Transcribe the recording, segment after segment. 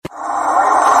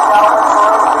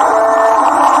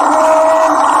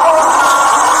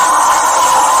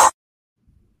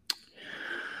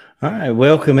right,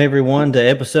 welcome everyone to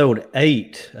episode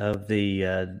 8 of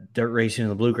the Dirt Racing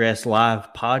and the Bluegrass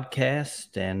Live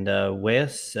podcast. And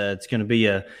Wes, it's going to be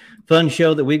a fun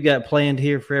show that we've got planned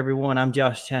here for everyone. I'm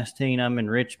Josh Chastain. I'm in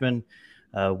Richmond.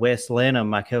 Wes Lanham,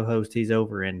 my co-host, he's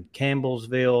over in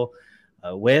Campbellsville.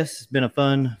 Wes, it's been a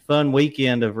fun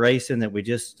weekend of racing that we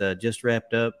just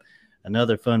wrapped up.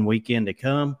 Another fun weekend to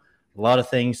come. A lot of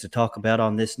things to talk about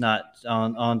on this night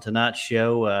on tonight's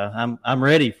show. I'm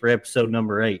ready for episode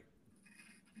number 8.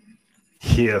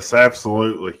 Yes,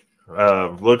 absolutely.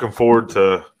 Looking forward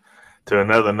to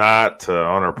another night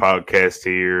on our podcast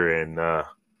here, and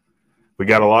we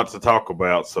got a lot to talk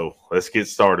about. So let's get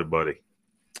started, buddy.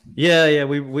 Yeah,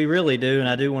 we really do, and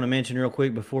I do want to mention real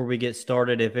quick before we get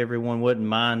started, if everyone wouldn't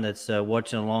mind that's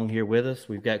watching along here with us,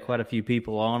 we've got quite a few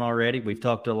people on already. We've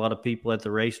talked to a lot of people at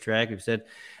the racetrack who've said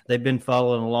they've been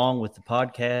following along with the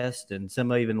podcast, and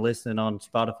some even listening on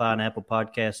Spotify and Apple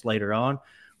Podcasts later on.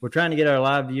 We're trying to get our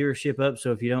live viewership up,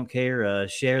 so if you don't care,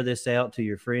 share this out to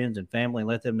your friends and family and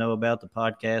let them know about the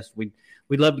podcast. We'd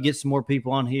love to get some more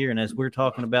people on here, and as we're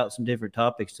talking about some different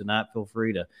topics tonight, feel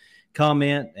free to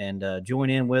comment and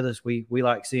join in with us. We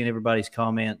like seeing everybody's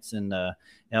comments, and I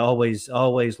always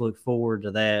look forward to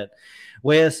that.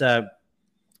 Wes, I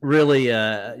really,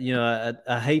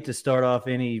 I hate to start off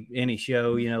any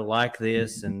show, like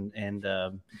this, and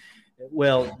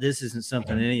well, this isn't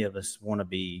something any of us want to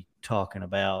be talking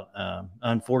about.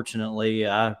 Unfortunately,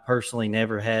 I personally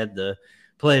never had the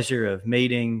pleasure of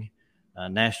meeting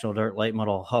National Dirt Late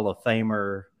Model Hall of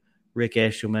Famer Rick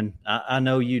Eshelman. I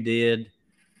know you did,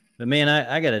 but man,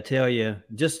 I got to tell you,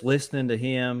 just listening to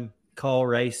him call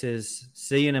races,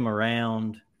 seeing him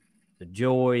around, the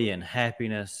joy and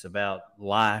happiness about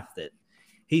life that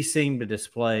he seemed to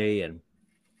display. And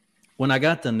when I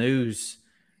got the news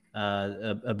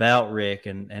about Rick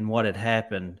and what had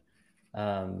happened,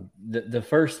 the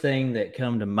first thing that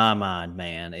come to my mind,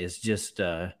 man, is just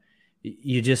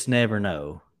you just never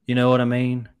know. You know what I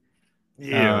mean?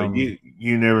 Yeah,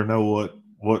 you never know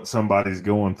what somebody's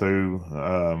going through.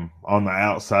 On the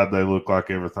outside, they look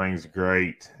like everything's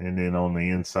great, and then on the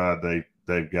inside,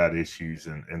 they've got issues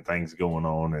and things going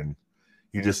on, and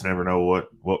you just never know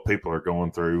what people are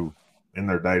going through in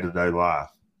their day-to-day life.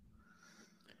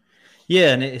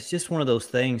 Yeah, and it's just one of those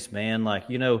things, man. Like,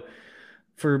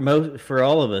 for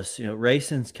all of us,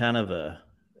 racing's kind of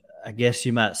I guess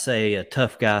you might say, a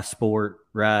tough guy sport,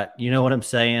 right? You know what I'm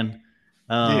saying?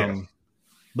 Yeah.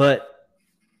 But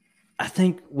I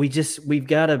think we've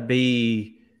got to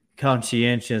be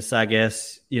conscientious, I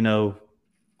guess,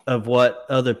 of what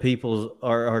other people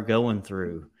are going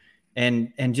through.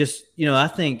 And just, I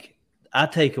think I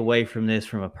take away from this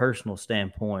from a personal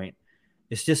standpoint.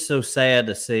 It's just so sad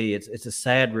to see. It's a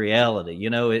sad reality.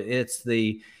 It's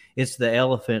the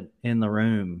elephant in the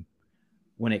room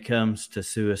when it comes to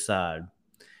suicide.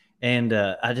 And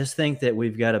I just think that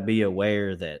we've got to be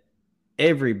aware that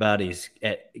everybody's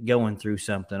going through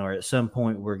something, or at some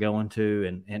point we're going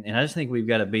to. And I just think we've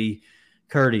got to be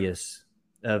courteous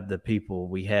of the people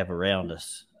we have around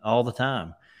us all the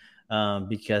time.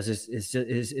 Because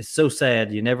it's so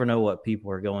sad. You never know what people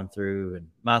are going through. And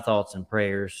my thoughts and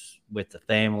prayers with the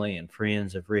family and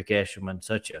friends of Rick Eshelman.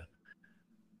 Such a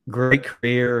great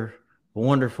career,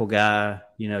 wonderful guy.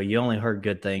 You only heard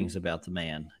good things about the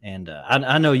man. And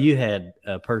I know you had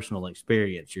a personal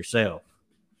experience yourself.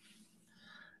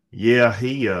 Yeah,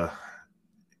 he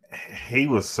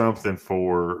was something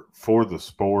for the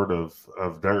sport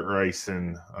of dirt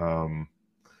racing.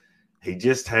 He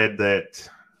just had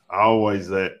always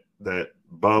that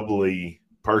bubbly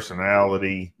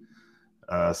personality,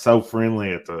 so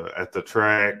friendly at the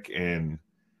track, and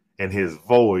his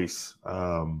voice.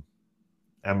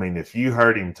 I mean, if you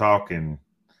heard him talking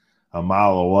a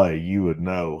mile away, you would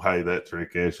know, hey, that's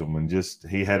Rick Eshelman. Just,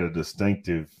 he had a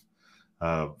distinctive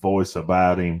voice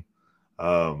about him.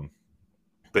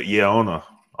 But yeah,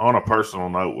 on a personal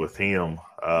note with him,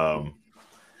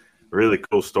 really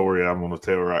cool story I'm going to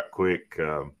tell right quick.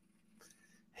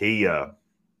 He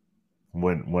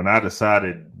when I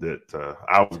decided that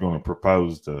I was going to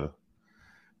propose to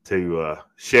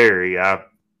Sherry,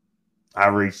 I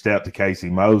reached out to Casey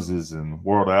Moses, and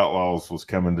World Outlaws was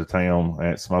coming to town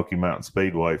at Smoky Mountain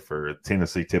Speedway for a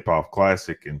Tennessee Tip-Off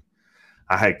Classic, and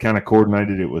I had kind of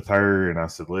coordinated it with her, and I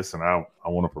said, listen, I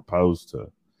want to propose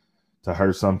to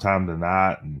her sometime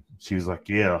tonight. And she was like,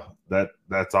 yeah,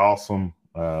 that's awesome.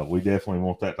 We definitely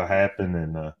want that to happen.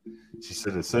 And she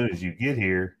said, as soon as you get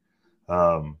here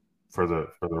for the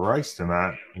race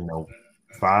tonight,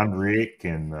 find Rick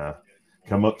and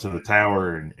come up to the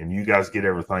tower and you guys get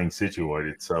everything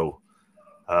situated. So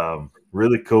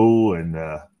really cool. And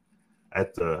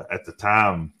at the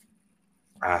time,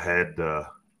 I had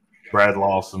Brad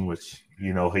Lawson, which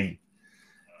he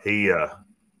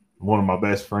one of my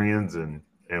best friends, and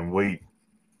we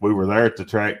were there at the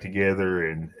track together,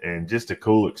 and just a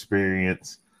cool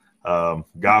experience.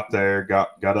 Got there,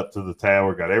 got up to the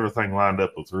tower, got everything lined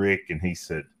up with Rick, and he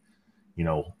said,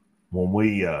 when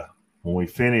we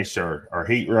finish our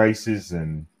heat races,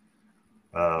 and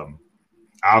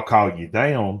I'll call you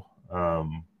down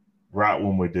right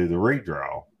when we do the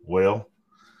redraw. Well,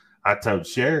 I told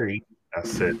Sherry, I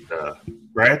said,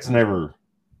 Brad's never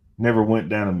went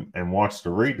down and watched a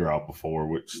redraw before,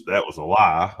 which that was a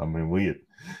lie. I mean, we had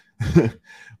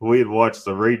we had watched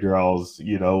the redraws,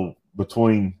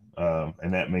 between,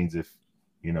 and that means if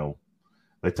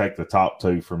they take the top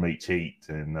two from each heat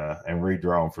and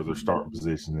redraw them for their starting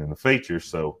position in the feature.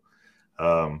 So,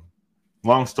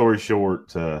 long story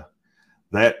short,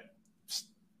 that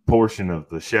portion of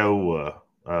the show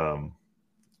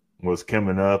was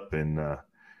coming up, and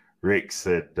Rick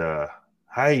said,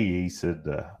 "Hey," he said,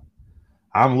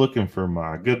 "I'm looking for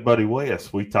my good buddy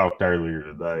Wes. We talked earlier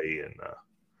today," and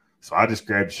so I just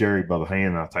grabbed Sherry by the hand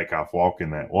and I take off walking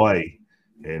that way,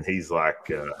 and he's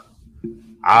like,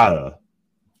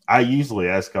 I usually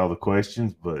ask all the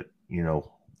questions, but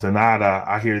tonight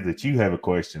I hear that you have a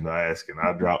question to ask," and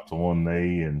I dropped to one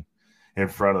knee and in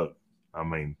front of,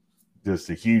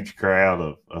 just a huge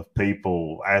crowd of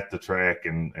people at the track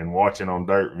and watching on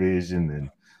Dirt Vision, and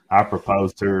I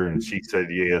proposed to her and she said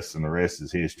yes, and the rest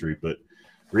is history. But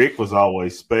Rick was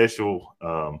always special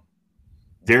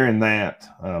during that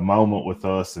moment with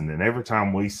us, and then every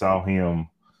time we saw him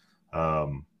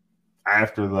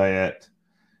after that,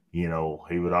 he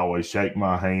would always shake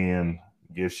my hand,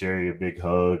 give Sherry a big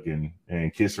hug,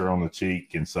 and kiss her on the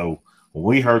cheek. And so when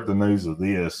we heard the news of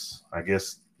this, I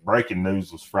guess breaking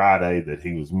news was Friday that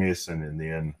he was missing, and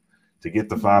then to get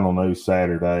the final news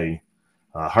Saturday,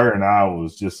 her and I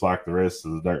was just like the rest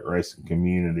of the dirt racing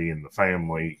community and the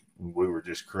family. We were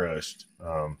just crushed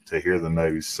to hear the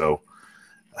news. So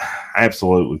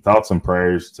absolutely, thoughts and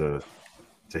prayers to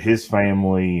his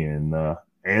family and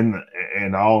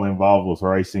all involved with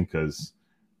racing, because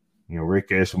Rick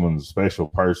Eshelman's a special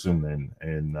person,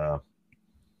 and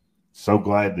so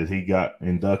glad that he got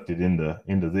inducted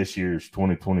into this year's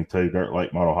 2022 Dirt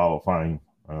Late Model Hall of Fame,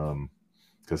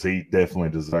 because he definitely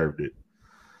deserved it.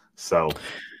 So,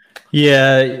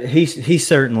 yeah, he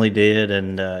certainly did,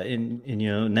 and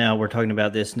now we're talking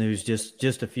about this news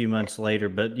just a few months later.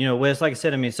 But Wes, like I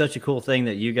said, it's such a cool thing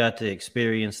that you got to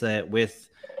experience that with,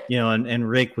 and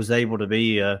Rick was able to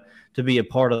be a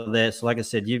part of that. So, like I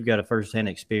said, you've got a firsthand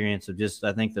experience of just,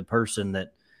 I think, the person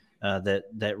that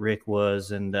Rick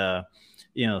was, and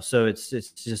so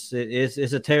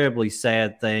it's a terribly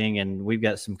sad thing. And we've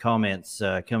got some comments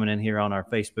coming in here on our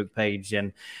Facebook page,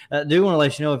 and I do want to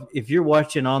let you know, if you're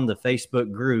watching on the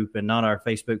Facebook group and not our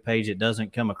Facebook page, it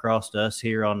doesn't come across to us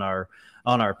here on our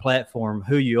platform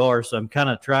who you are. So I'm kind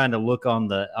of trying to look on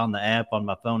the app on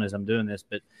my phone as I'm doing this,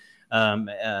 but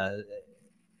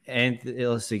and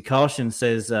let's see, Caution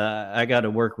says, I got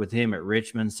to work with him at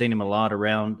Richmond, seen him a lot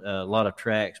around a lot of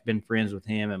tracks, been friends with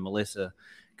him and Melissa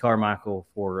Carmichael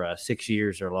for 6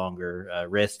 years or longer.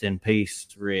 Rest in peace,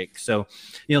 Rick. So,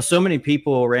 so many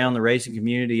people around the racing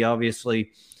community,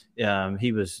 obviously,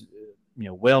 he was,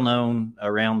 well known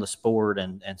around the sport,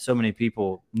 and so many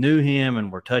people knew him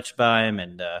and were touched by him.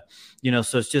 And,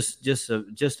 so it's just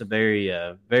a very,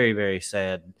 very, very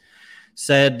sad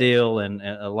deal, and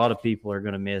a lot of people are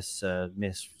going to miss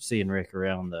seeing Rick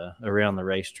around the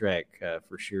racetrack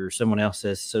for sure. Someone else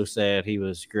says, so sad, he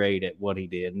was great at what he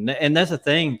did, and that's the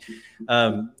thing,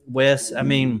 Wes.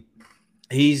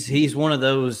 He's one of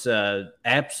those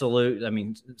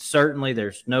absolute. Certainly,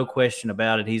 there's no question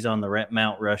about it. He's on the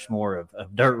Mount Rushmore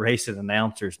of dirt racing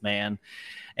announcers, man.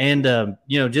 And,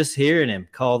 just hearing him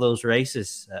call those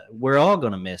races, we're all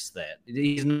going to miss that.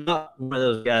 He's not one of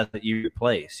those guys that you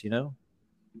replace,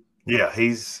 Yeah,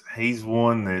 he's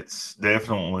one that's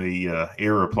definitely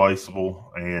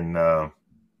irreplaceable, and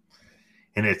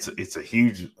it's a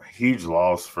huge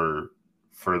loss for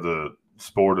the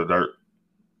sport of dirt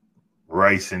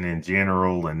racing in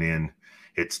general, and then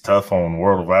it's tough on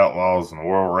World of Outlaws and the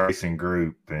World Racing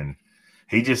Group, and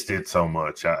he just did so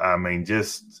much.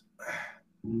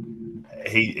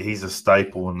 He's a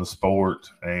staple in the sport,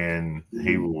 and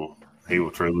he will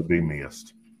truly be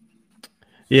missed.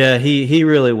 Yeah, he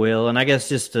really will. And I guess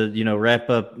just to, wrap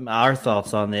up our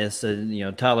thoughts on this,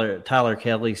 Tyler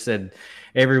Kelly said,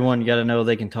 everyone got to know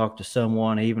they can talk to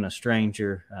someone, even a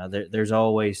stranger. There's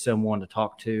always someone to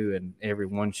talk to, and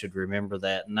everyone should remember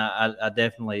that. And I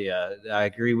definitely I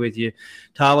agree with you,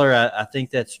 Tyler. I think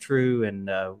that's true, and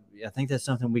I think that's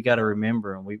something we got to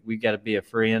remember, and we got to be a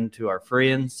friend to our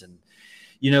friends, and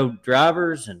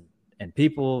drivers and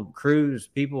people, crews,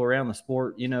 people around the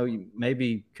sport.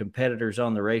 Maybe competitors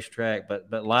on the racetrack,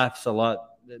 but life's a lot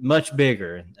much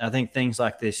bigger. I think things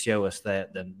like this show us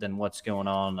that than what's going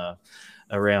on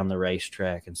around the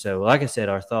racetrack. And so, like I said,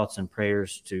 our thoughts and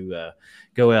prayers to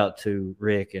go out to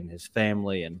Rick and his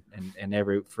family and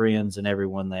every friends and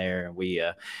everyone there. And we,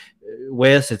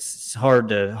 Wes, it's hard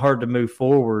to move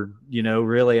forward.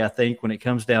 Really, I think when it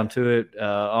comes down to it,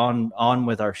 on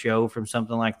with our show from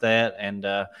something like that. And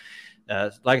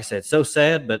like I said, so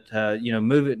sad, but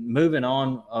moving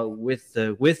on with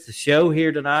the show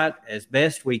here tonight as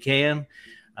best we can.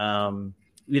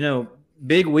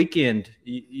 Big weekend.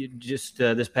 Just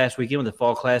this past weekend with the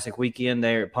Fall Classic weekend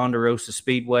there at Ponderosa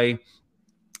Speedway.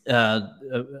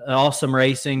 Awesome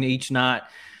racing each night.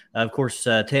 Of course,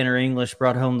 Tanner English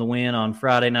brought home the win on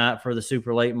Friday night for the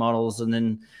super late models, and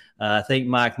then I think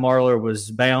Mike Marlar was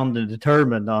bound and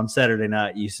determined on Saturday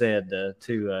night. You said to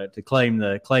claim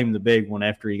the big one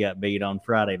after he got beat on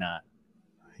Friday night.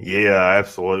 Yeah,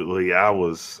 absolutely. I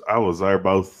was there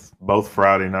both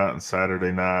Friday night and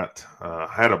Saturday night.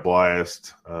 Had a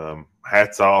blast.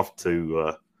 Hats off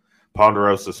to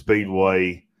Ponderosa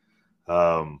Speedway,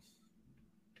 the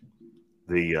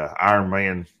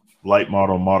Ironman Late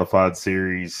Model Modified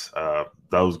Series.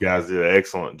 Those guys did an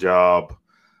excellent job.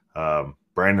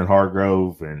 Brandon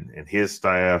Hargrove and his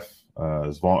staff,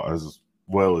 as well as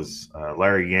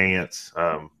Larry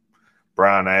Yance,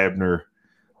 Brian Abner,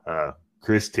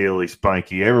 Chris Tilley,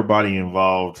 Spanky, everybody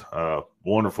involved.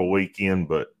 Wonderful weekend,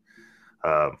 but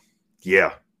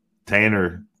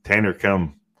Tanner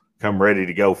come ready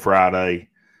to go Friday,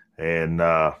 and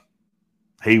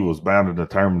he was bound and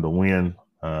determined to win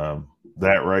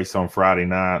that race on Friday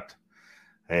night,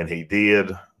 and he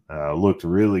did. Looked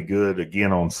really good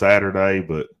again on Saturday,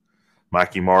 but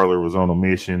Mikey Marlar was on a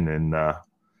mission, and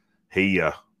he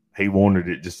wanted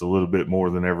it just a little bit more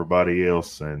than everybody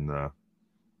else, and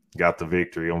got the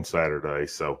victory on Saturday.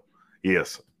 So,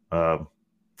 yes,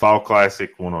 Fall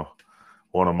Classic, one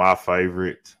of my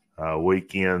favorite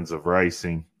weekends of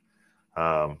racing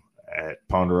at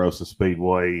Ponderosa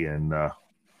Speedway, and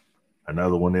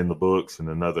another one in the books, and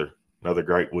another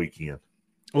great weekend.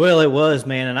 Well, it was,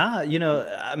 man,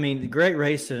 and great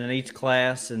racing in each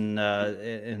class, and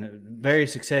a very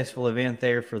successful event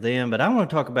there for them. But I want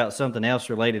to talk about something else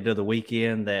related to the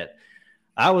weekend that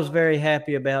I was very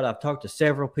happy about. I've talked to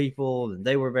several people, and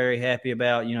they were very happy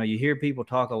about. You hear people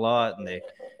talk a lot, and they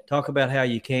talk about how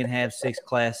you can't have 6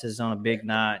 classes on a big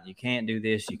night. You can't do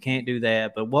this, you can't do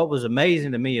that. But what was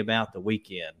amazing to me about the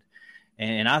weekend,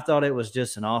 and I thought it was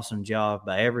just an awesome job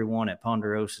by everyone at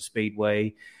Ponderosa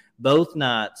Speedway. Both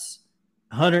nights,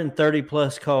 130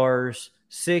 plus cars,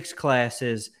 6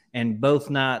 classes, and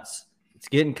both nights, it's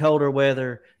getting colder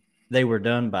weather. They were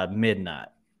done by midnight.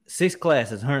 6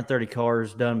 classes, 130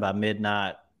 cars done by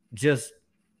midnight. Just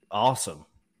awesome,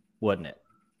 wasn't it?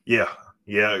 Yeah,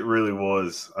 it really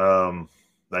was.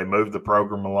 They moved the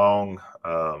program along.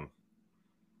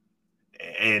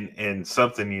 And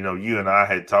something, you and I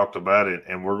had talked about it,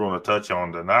 and we're going to touch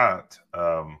on tonight,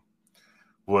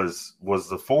 was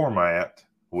the format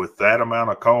with that amount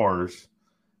of cars,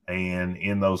 and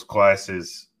in those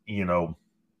classes,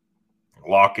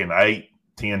 locking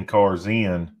 8-10 cars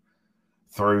in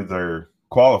through their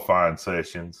qualifying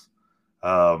sessions.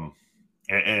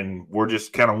 And we're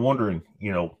just kind of wondering,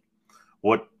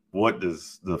 what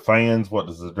does the fans, what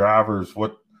does the drivers,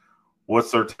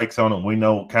 what's their takes on it? We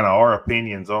know kind of our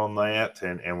opinions on that,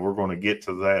 and we're going to get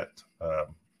to that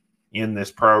in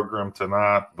this program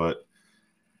tonight, but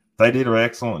they did an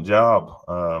excellent job,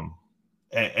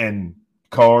 and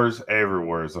cars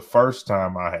everywhere. It's the first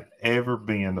time I had ever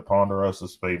been to Ponderosa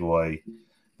Speedway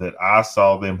that I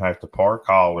saw them have to park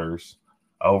haulers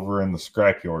over in the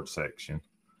scrapyard section.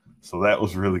 So that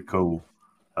was really cool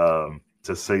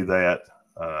to see that.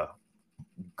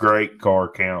 Great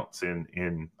car counts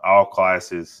in all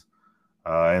classes,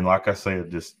 and like I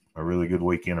said, just a really good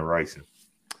weekend of racing.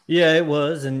 Yeah, it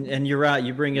was, and you're right.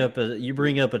 You bring up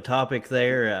a topic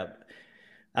there.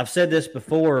 I've said this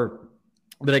before,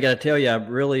 but I got to tell you, I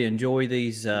really enjoy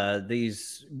these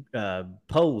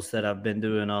polls that I've been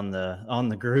doing on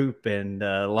the group, and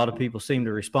a lot of people seem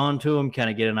to respond to them, kind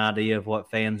of get an idea of what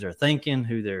fans are thinking,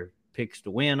 who their picks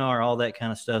to win are, all that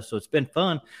kind of stuff. So it's been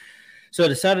fun. So I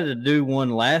decided to do one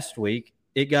last week,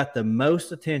 it got the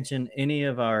most attention any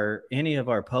of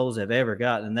our polls have ever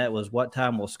gotten, and that was what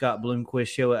time will Scott Bloomquist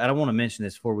show up? I don't want to mention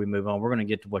this before we move on. We're going to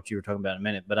get to what you were talking about in a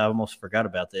minute, but I almost forgot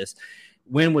about this.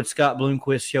 When would Scott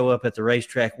Bloomquist show up at the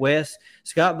racetrack? Wes,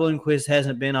 Scott Bloomquist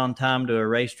hasn't been on time to a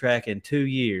racetrack in 2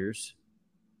 years.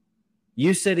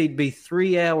 You said he'd be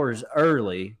 3 hours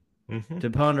early to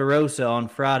Ponderosa on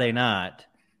Friday night.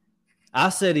 I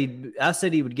said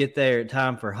he would get there at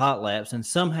time for hot laps, and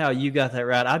somehow you got that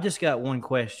right. I just got one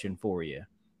question for you.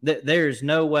 There's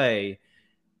no way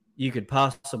you could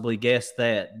possibly guess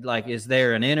that. Like, is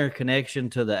there an interconnection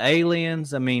to the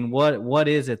aliens? I mean, what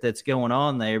is it that's going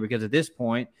on there? Because at this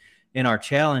point in our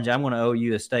challenge, I'm going to owe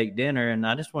you a steak dinner, and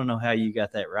I just want to know how you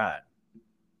got that right.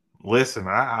 Listen,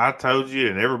 I told you,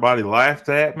 and everybody laughed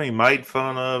at me, made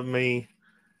fun of me.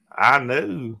 I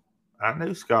knew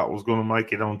Scott was going to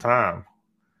make it on time.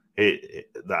 The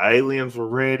aliens were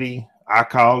ready. I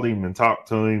called him and talked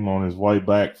to him on his way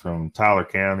back from Tyler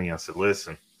County. I said,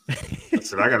 listen,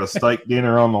 I got a steak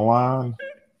dinner on the line.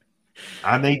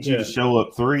 I need you to show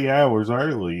up 3 hours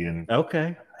early. And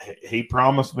okay, he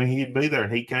promised me he'd be there,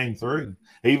 and he came through.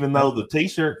 Even though the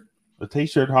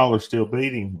t-shirt hauler still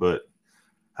beat him, but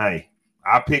hey,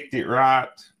 I picked it right.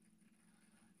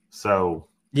 So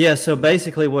yeah, so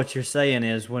basically what you're saying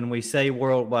is when we say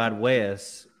Worldwide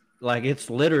Wes, like it's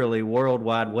literally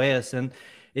Worldwide Wes, and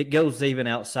it goes even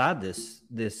outside this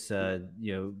into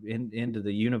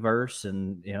the universe,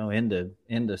 and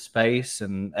into space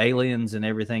and aliens and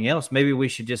everything else. Maybe we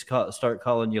should just start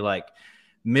calling you like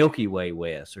Milky Way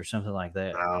Wes or something like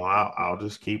that. No, I'll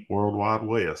just keep Worldwide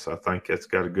Wes. I think that's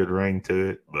got a good ring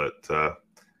to it, but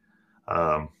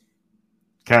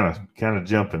kind of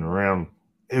jumping around.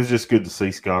 It was just good to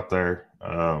see Scott there.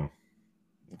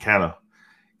 Kind of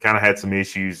had some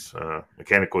issues,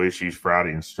 mechanical issues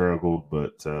Friday and struggled,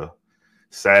 but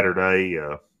Saturday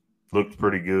looked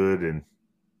pretty good. And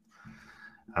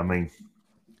I mean,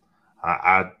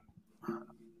 I'm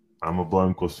a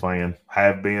Blomquist fan,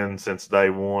 have been since day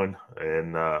one,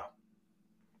 and I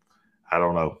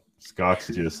don't know. Scott's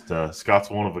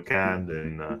one of a kind,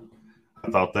 and I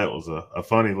thought that was a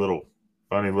funny little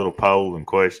poll and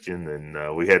question,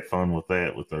 and we had fun with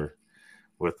that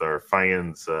with our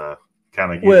fans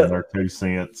kind of giving their 2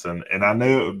 cents, and I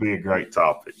knew it would be a great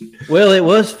topic. Well, it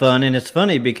was fun, and it's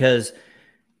funny because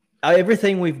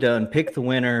everything we've done, pick the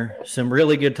winner, some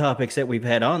really good topics that we've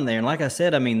had on there, and like I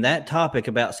said, I mean, that topic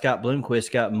about Scott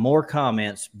Bloomquist got more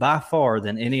comments by far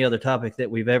than any other topic that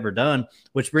we've ever done,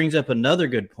 which brings up another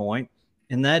good point,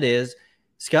 and that is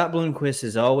Scott Bloomquist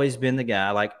has always been the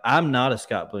guy. Like, I'm not a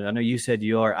Scott Bloomquist. I know you said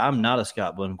you are. I'm not a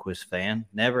Scott Bloomquist fan.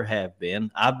 Never have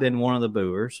been. I've been one of the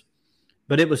booers.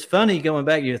 But it was funny going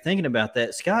back. You're thinking about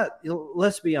that. Scott,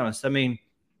 let's be honest. I mean,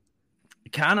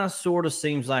 it kind of sort of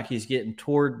seems like he's getting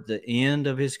toward the end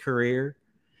of his career.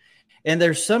 And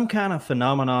there's some kind of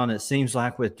phenomenon, it seems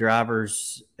like, with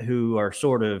drivers who are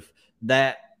sort of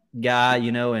that guy,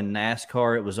 in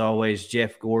NASCAR. It was always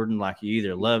Jeff Gordon. Like, you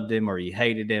either loved him or you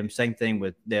hated him. Same thing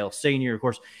with Dale Sr. Of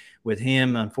course, with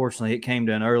him, unfortunately, it came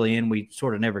to an early end. We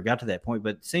sort of never got to that point.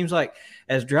 But it seems like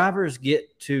as drivers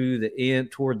get to the end,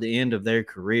 toward the end of their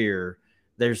career,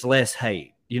 there's less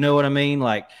hate. You know what I mean?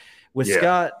 Like with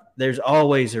Scott, there's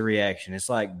always a reaction. It's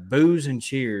like boos and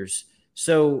cheers.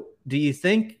 So do you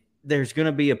think there's going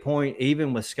to be a point,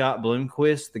 even with Scott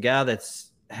Bloomquist, the guy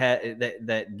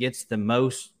that gets the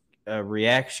most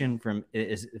reaction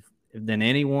than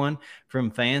anyone from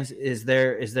fans? Is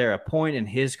there a point in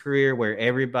his career where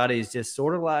everybody's just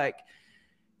sort of like,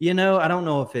 I don't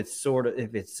know if it's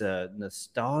a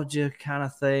nostalgia kind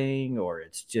of thing, or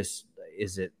it's just,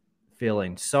 is it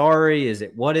feeling sorry?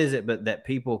 What is it? But that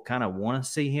people kind of want to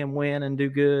see him win and do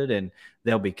good, and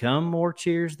they'll become more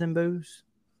cheers than boos.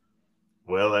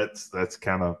 Well, that's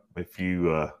kind of, if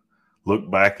you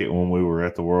look back at when we were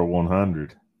at the World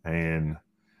 100, and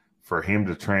for him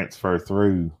to transfer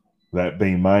through that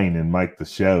B main and make the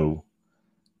show,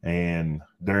 and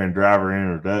during driver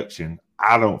introduction,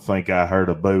 I don't think I heard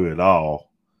a boo at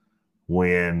all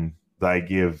when they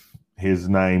give his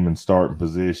name and starting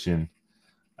position.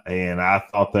 And I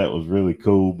thought that was really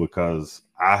cool because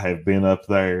I have been up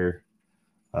there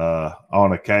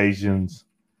on occasions,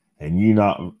 and you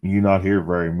not hear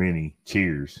very many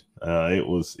cheers. It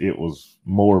was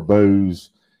more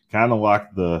boos, kind of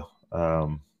like the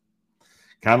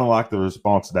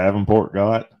response Davenport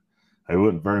got. There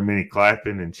wasn't very many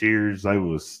clapping and cheers.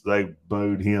 They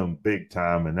booed him big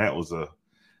time, and that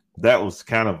was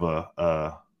kind of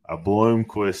a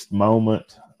Bloomquist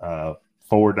moment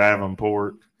for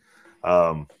Davenport.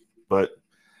 But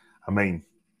I mean,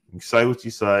 you say what you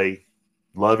say,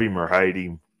 love him or hate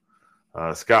him.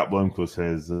 Scott Bloomquist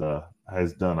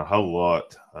has done a whole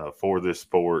lot for this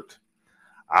sport.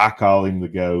 I call him the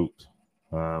GOAT.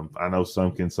 I know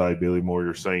some can say Billy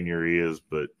Moyer Sr. is,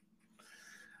 but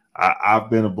I've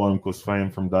been a Bloomquist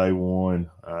fan from day one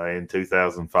in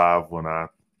 2005 when I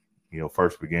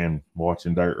first began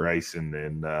watching dirt racing,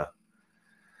 and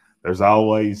there's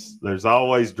always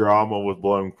drama with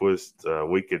Bloomquist.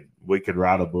 We could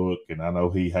write a book, and I know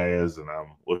he has, and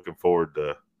I'm looking forward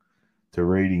to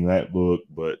reading that book.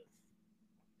 But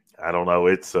I don't know,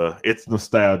 it's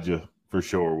nostalgia for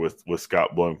sure with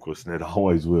Scott Bloomquist, and it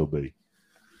always will be.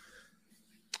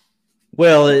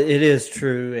 Well, it is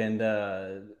true,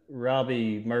 and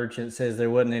Robbie Merchant says there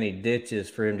wasn't any ditches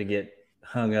for him to get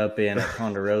hung up in at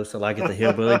Ponderosa, like at the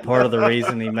Hillbilly. Part of the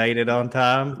reason he made it on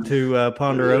time to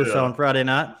Ponderosa on Friday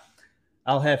night.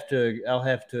 I'll have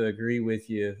to agree with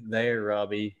you there,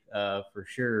 Robbie, for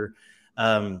sure.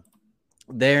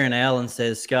 Darren Allen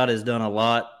says Scott has done a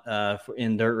lot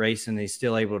in dirt racing. He's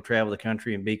still able to travel the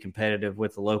country and be competitive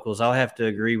with the locals. I'll have to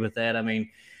agree with that. I mean,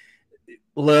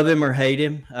 love him or hate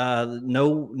him,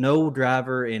 no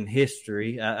driver in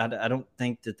history. I don't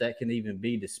think that can even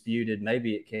be disputed.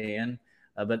 Maybe it can,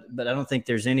 but I don't think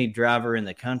there's any driver in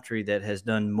the country that has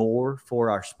done more for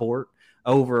our sport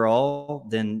overall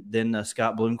than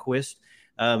Scott Bloomquist.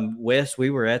 Wes, we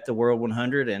were at the World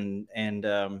 100,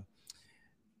 and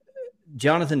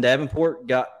Jonathan Davenport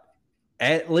got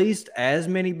at least as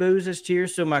many boos as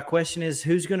cheers. So my question is,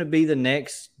 who's going to be the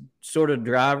next sort of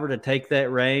driver to take that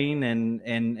reign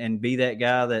and be that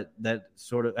guy that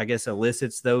sort of, I guess,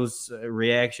 elicits those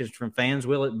reactions from fans?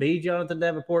 Will it be Jonathan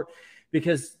Davenport?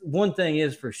 Because one thing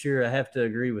is for sure, I have to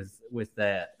agree with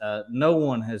that. No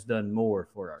one has done more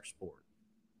for our sport.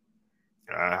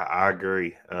 I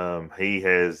agree. He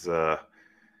has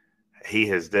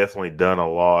definitely done a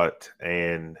lot,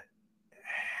 and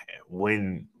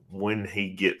when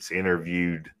he gets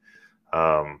interviewed,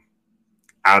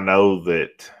 I know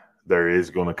that there is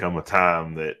going to come a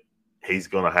time that he's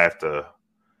going to have to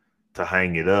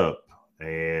hang it up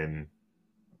and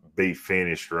be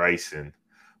finished racing.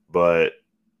 But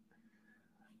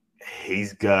he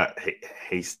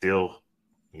still,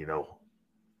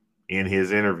 in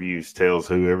his interviews tells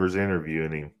whoever's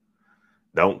interviewing him,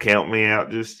 don't count me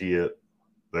out just yet.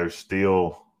 There's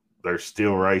still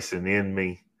racing in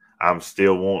me. I'm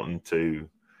still wanting to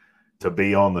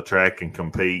be on the track and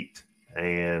compete,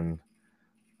 and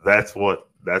that's what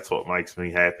makes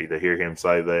me happy to hear him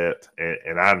say that.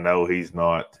 And I know he's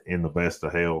not in the best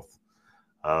of health,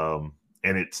 and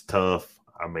it's tough.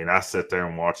 I mean, I sat there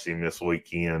and watched him this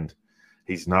weekend.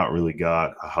 He's not really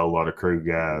got a whole lot of crew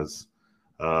guys,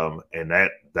 and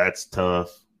that's tough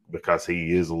because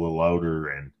he is a little older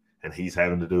and he's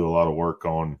having to do a lot of work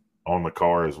on the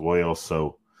car as well.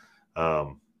 So.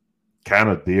 Kind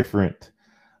of different.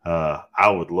 I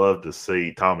would love to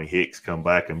see Tommy Hicks come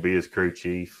back and be his crew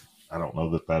chief. I don't know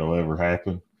that that'll ever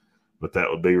happen, but that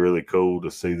would be really cool to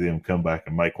see them come back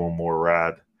and make one more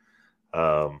ride.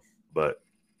 But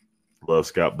love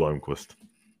Scott Bloomquist.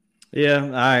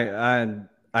 Yeah,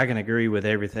 I can agree with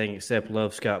everything except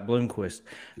love Scott Bloomquist.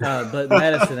 But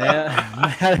Madison,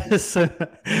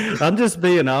 I'm just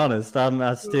being honest. I'm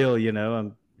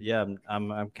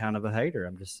kind of a hater.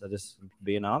 I'm just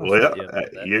being honest. Well,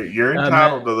 you're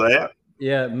entitled to that.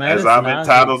 Yeah, Madison as I'm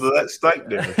entitled to that steak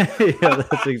dinner. Yeah,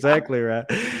 that's exactly right.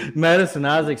 Madison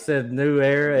Isaac said, "New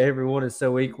era. Everyone is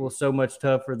so equal, so much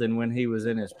tougher than when he was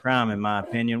in his prime." In my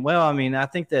opinion, well, I mean, I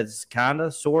think that's kind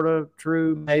of, sort of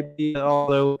true, maybe.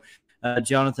 Although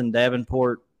Jonathan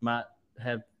Davenport might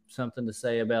have something to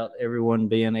say about everyone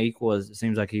being equal, as it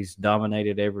seems like he's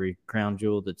dominated every crown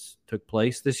jewel that's took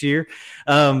place this year.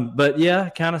 But yeah,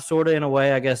 kind of, sort of, in a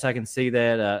way, I guess I can see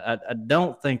that. I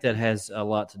don't think that has a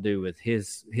lot to do with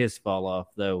his fall off,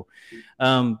 though.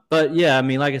 But yeah, I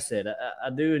mean, like I said, I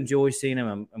do enjoy seeing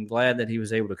him. I'm glad that he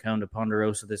was able to come to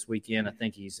Ponderosa this weekend. I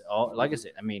think like I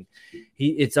said, I mean,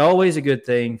 it's always a good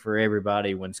thing for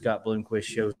everybody when Scott Bloomquist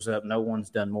shows up. No one's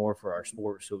done more for our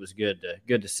sport, so it was good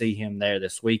to see him there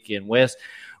this weekend. Wes,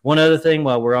 one other thing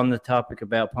while we're on the topic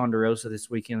about Ponderosa this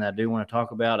weekend, I do want to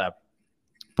talk about. I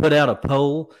put out a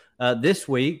poll this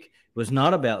week. It was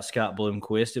not about Scott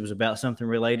Bloomquist. It was about something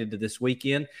related to this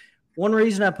weekend. One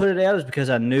reason I put it out is because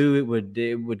I knew it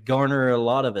would garner a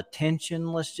lot of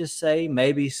attention, let's just say,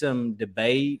 maybe some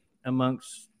debate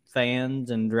amongst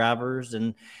fans and drivers.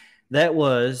 And that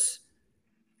was,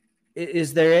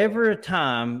 is there ever a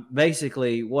time,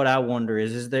 basically what I wonder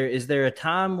is there a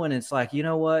time when it's like, you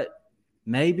know what,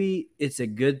 maybe it's a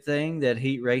good thing that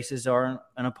heat races aren't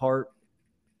a part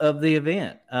of the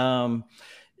event.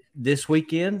 This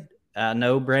weekend, I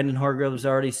know Brandon Hargrove's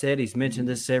already said, he's mentioned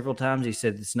this several times. He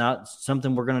said it's not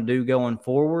something we're going to do going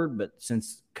forward, but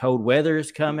since cold weather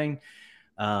is coming,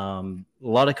 a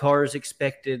lot of cars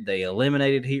expected. They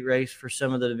eliminated heat race for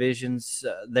some of the divisions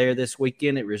there this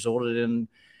weekend. It resulted in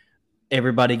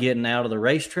everybody getting out of the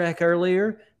racetrack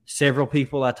earlier. Several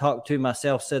people I talked to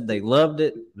myself said they loved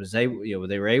it. They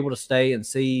were able to stay and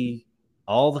see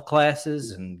all the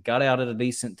classes and got out at a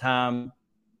decent time,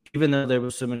 even though there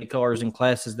was so many cars and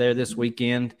classes there this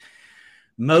weekend.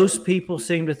 Most people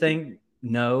seem to think,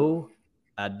 no,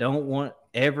 I don't want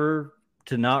ever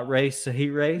to not race a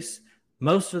heat race.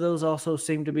 Most of those also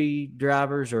seem to be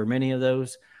drivers, or many of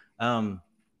those.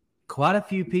 Quite a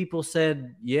few people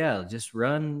said, yeah, just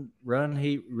run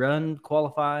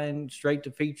qualifying straight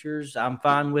to features. I'm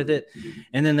fine with it.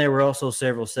 And then there were also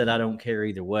several said, I don't care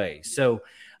either way. So,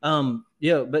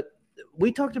 but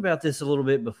we talked about this a little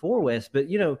bit before, Wes, but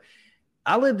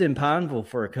I lived in Pineville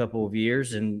for a couple of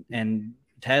years, and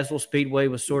Tazewell Speedway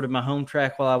was sort of my home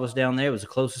track while I was down there. It was the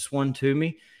closest one to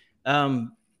me.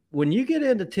 When you get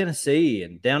into Tennessee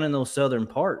and down in those southern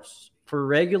parts for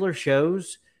regular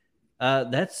shows,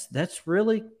 that's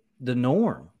really the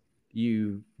norm.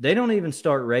 They don't even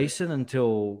start racing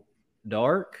until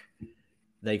dark.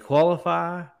 They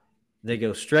qualify. They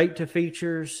go straight to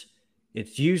features.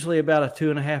 It's usually about a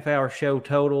 2.5 hour show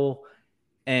total,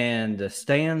 and the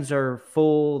stands are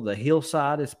full. The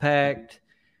hillside is packed,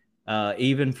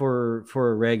 even for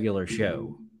a regular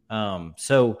show.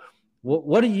 So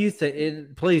what do you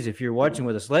think? Please, if you're watching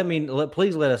with us,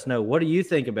 please let us know. What do you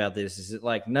think about this? Is it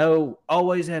like, no,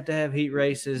 always have to have heat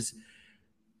races,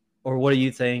 or what do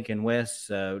you think? And Wes,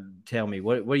 tell me,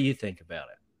 what do you think about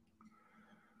it?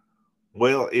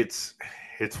 Well, it's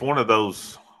one of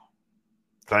those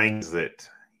things that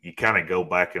you kind of go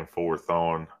back and forth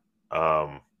on.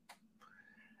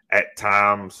 At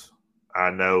times,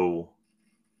 I know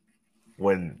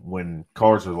when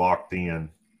cars are locked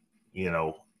in,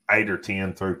 8 or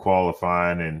 10 through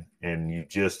qualifying, and you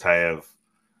just have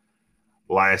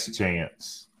last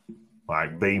chance,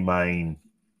 like B main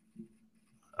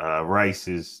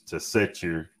races to set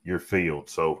your field.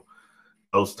 So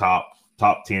those top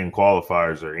 10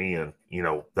 qualifiers are in.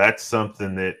 That's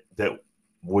something that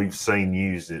we've seen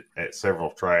used at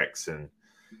several tracks, and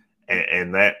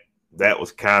that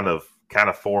was kind of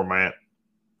format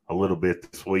a little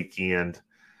bit this weekend.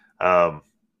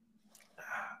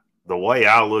 The way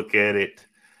I look at it,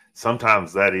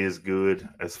 sometimes that is good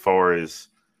as far as,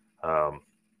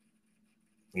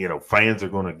 fans are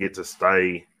going to get to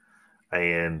stay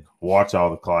and watch all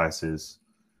the classes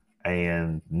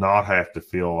and not have to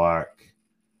feel like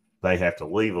they have to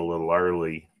leave a little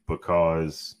early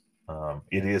because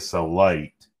it is so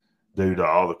late due to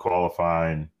all the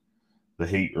qualifying, the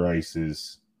heat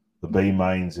races, the B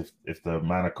mains, if the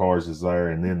amount of cars is there,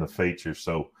 and then the features.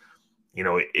 So,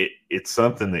 it's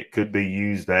something that could be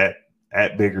used at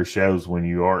bigger shows when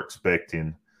you are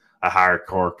expecting a higher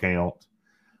car count.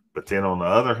 But then on the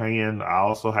other hand, I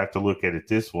also have to look at it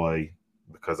this way,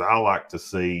 because I like to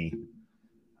see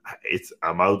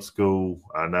I'm old school.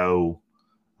 I know.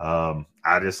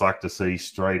 I just like to see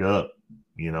straight up,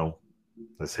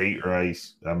 this heat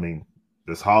race. I mean,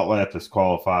 this hot lap, this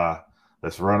qualify,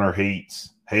 this runner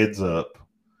heats, heads up,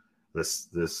 this,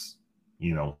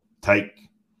 take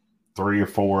 3 or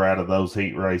 4 out of those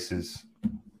heat races,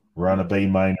 run a B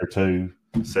main or 2,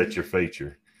 set your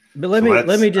feature. But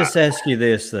let me just ask you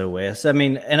this though, Wes. I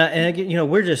mean, and again,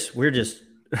 we're just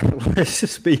let's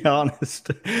just be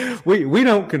honest. We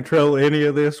don't control any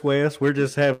of this, Wes. We're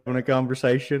just having a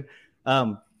conversation.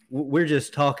 We're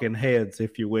just talking heads,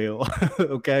 if you will.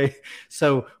 Okay,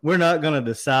 so we're not going to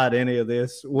decide any of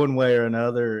this one way or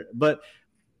another. But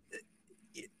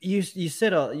you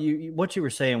said what you were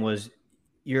saying was,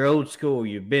 you're old school.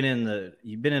 You've been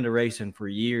into racing for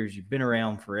years. You've been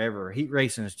around forever. Heat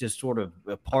racing is just sort of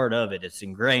a part of it. It's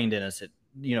ingrained in us.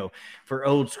 For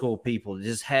old school people, it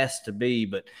just has to be.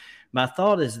 But my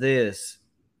thought is this: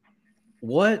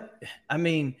 could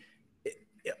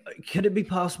it be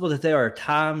possible that there are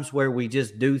times where we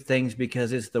just do things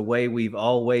because it's the way we've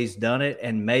always done it,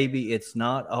 and maybe it's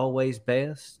not always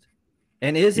best?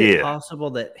 And is it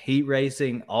possible that heat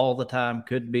racing all the time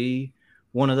could be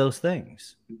one of those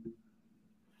things?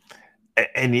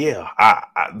 And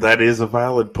that is a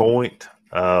valid point,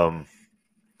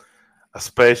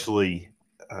 especially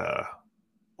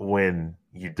when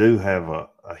you do have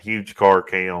a huge car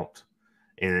count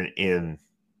in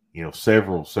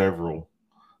several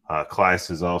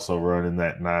classes also running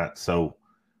that night. So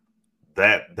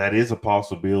that is a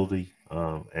possibility,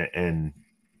 and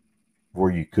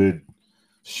where you could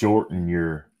shorten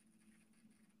your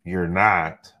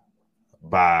night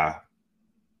by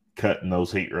cutting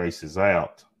those heat races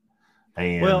out.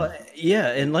 And well, yeah,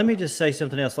 and let me just say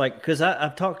something else, like, because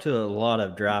I've talked to a lot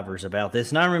of drivers about this,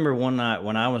 and I remember one night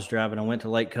when I was driving, I went to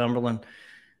Lake Cumberland.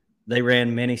 They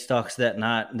ran mini stocks that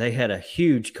night. They had a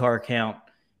huge car count,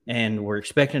 and we're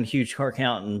expecting a huge car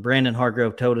count. And Brandon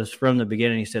Hargrove told us from the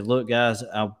beginning. He said, "Look, guys,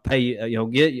 I'll pay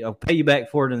you. I'll pay you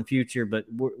back for it in the future, but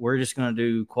we're just going to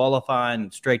do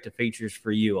qualifying straight to features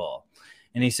for you all."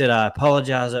 And he said, "I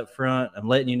apologize up front. I'm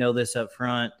letting you know this up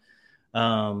front.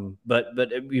 But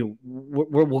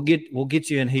we'll get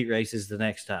you in heat races the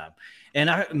next time."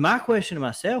 And my question to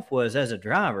myself was, as a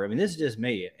driver, I mean, this is just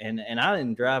me, and I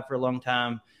didn't drive for a long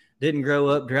time, didn't grow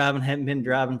up driving, haven't been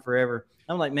driving forever.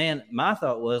 I'm like, man, my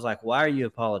thought was like, why are you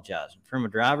apologizing? From a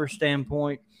driver's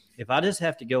standpoint, if I just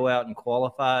have to go out and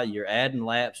qualify, you're adding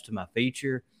laps to my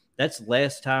feature. That's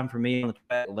less time for me on the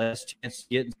track, less chance of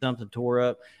getting something tore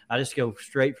up. I just go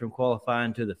straight from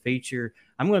qualifying to the feature.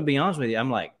 I'm going to be honest with you.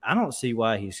 I'm like, I don't see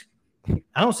why he's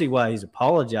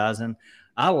apologizing.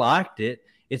 I liked it.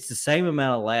 It's the same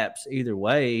amount of laps either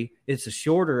way. It's a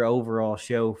shorter overall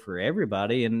show for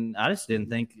everybody, and I just didn't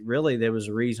think really there was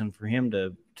a reason for him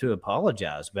to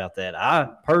apologize about that. I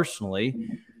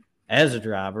personally, as a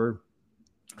driver,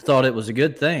 thought it was a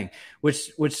good thing,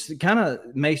 which kind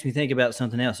of makes me think about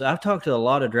something else. I've talked to a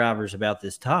lot of drivers about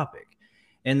this topic,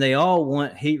 and they all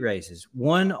want heat races.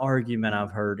 One argument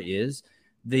I've heard is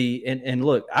and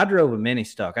look, I drove a mini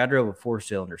stock. I drove a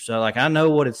 4-cylinder. So like, I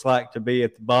know what it's like to be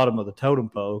at the bottom of the totem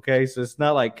pole. Okay. So it's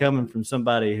not like coming from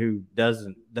somebody who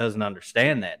doesn't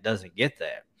understand that, doesn't get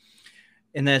that.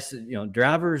 And that's,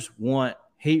 drivers want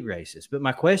heat races. But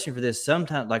my question for this,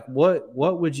 sometimes, like, what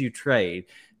would you trade?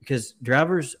 Because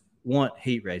drivers want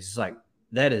heat races. Like,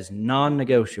 that is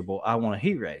non-negotiable. I want a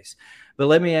heat race. But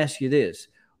let me ask you this.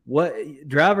 What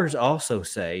drivers also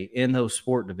say in those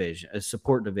support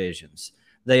divisions,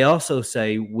 they also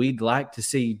say we'd like to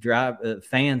see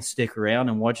fans stick around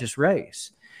and watch us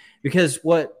race, because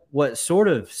what sort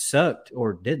of sucked,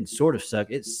 or didn't sort of suck,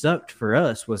 it sucked for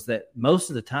us, was that most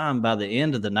of the time by the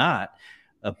end of the night,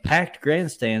 a packed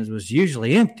grandstands was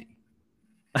usually empty.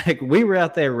 Like, we were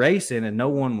out there racing and no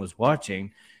one was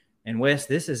watching. And Wes,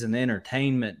 this is an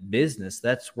entertainment business.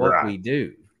 That's what we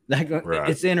do.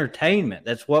 It's entertainment.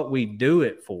 That's what we do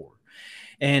it for.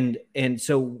 And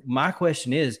so my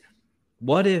question is,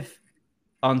 what if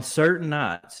on certain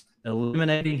nights,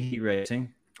 eliminating heat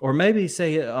racing, or maybe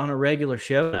say on a regular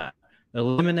show night,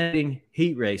 eliminating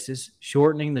heat races,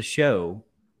 shortening the show,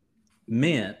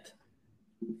 meant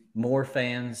more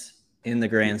fans in the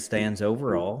grandstands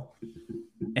overall,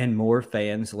 and more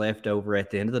fans left over at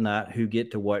the end of the night who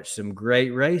get to watch some great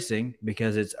racing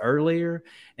because it's earlier.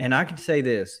 And I can say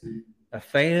this, a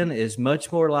fan is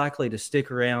much more likely to stick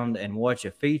around and watch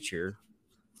a feature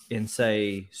in,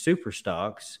 say, super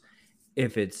stocks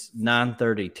if it's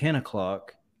 9:30, 10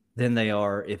 o'clock than they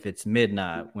are if it's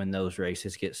midnight when those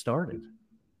races get started.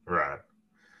 Right.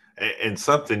 And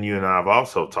something you and I have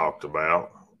also talked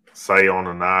about, say on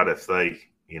a night, if they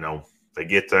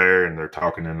get there and they're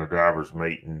talking in the driver's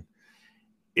meeting,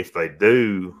 if they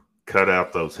do cut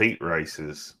out those heat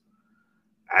races,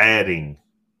 adding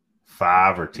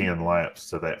 5 or 10 laps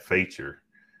to that feature,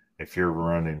 if you're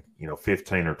running,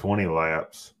 15 or 20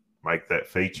 laps, make that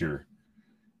feature,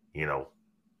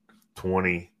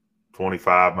 20,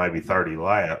 25, maybe 30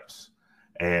 laps,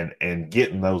 and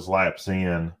getting those laps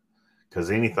in, because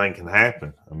anything can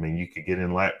happen. I mean, you could get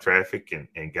in lap traffic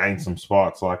and gain some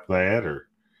spots like that, or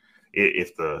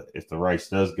if the race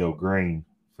does go green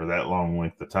for that long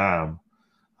length of time,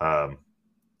 and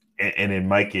then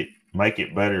make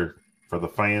it better for the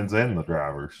fans and the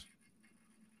drivers.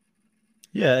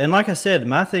 Yeah, and like I said,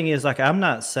 my thing is, like, I'm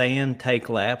not saying take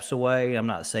laps away. I'm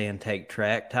not saying take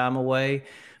track time away.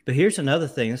 But here's another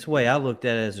thing. This is the way I looked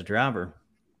at it as a driver.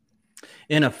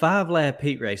 In a 5-lap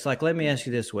heat race, like, let me ask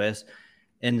you this, Wes,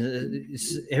 and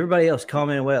everybody else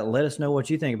comment, well, let us know what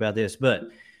you think about this. But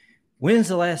when's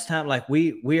the last time, like,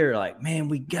 we're like, man,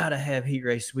 we got to have heat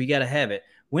races. We got to have it.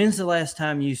 When's the last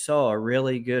time you saw a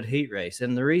really good heat race?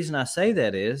 And the reason I say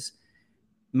that is,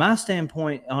 my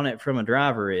standpoint on it from a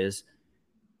driver is,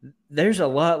 there's a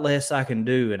lot less I can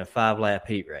do in a 5-lap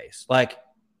heat race. Like,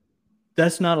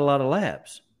 that's not a lot of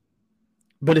laps.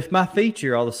 But if my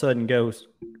feature all of a sudden goes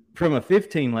from a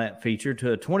 15-lap feature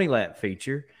to a 20-lap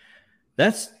feature,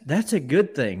 that's a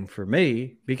good thing for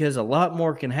me, because a lot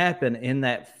more can happen in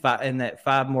that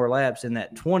 5 more laps. In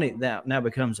that 20 that now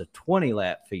becomes a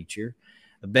 20-lap feature.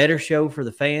 A better show for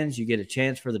the fans. You get a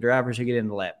chance for the drivers to get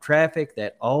into lap traffic.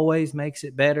 That always makes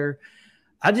it better.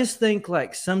 I just think,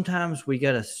 like, sometimes we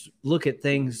got to look at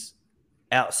things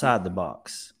outside the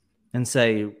box. and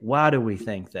say, why do we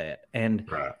think that? And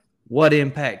Right. what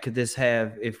impact could this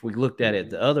have if we looked at it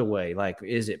the other way? Like,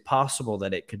 is it possible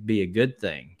that it could be a good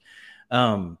thing?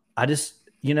 I just,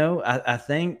 I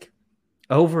think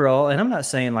overall, and I'm not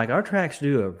saying like our tracks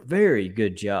do a very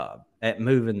good job at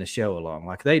moving the show along.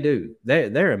 Like they do.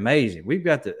 They're amazing. We've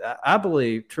got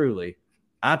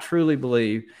I truly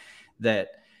believe that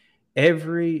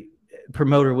every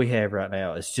promoter we have right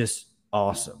now is just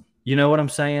awesome. You know what I'm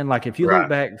saying? Like if you look Right.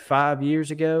 back 5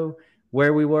 years ago,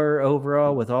 where we were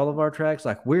overall with all of our tracks,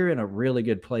 like we're in a really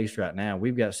good place right now.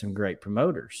 We've got some great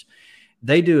promoters.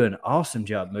 They do an awesome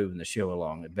job moving the show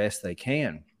along the best they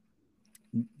can.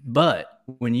 But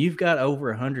when you've got over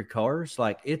 100 cars,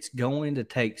 like it's going to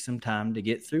take some time to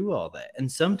get through all that. And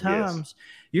Yes. sometimes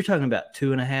you're talking about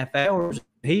 2.5 hours of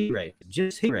heat racing,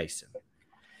 just heat racing.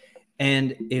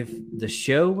 And if the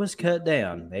show was cut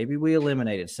down, maybe we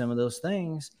eliminated some of those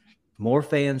things, more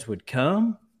fans would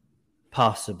come,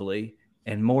 possibly,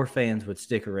 and more fans would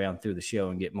stick around through the show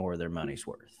and get more of their money's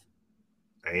worth.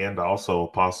 And also a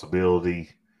possibility,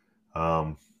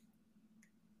 depending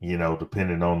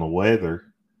on the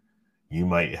weather, you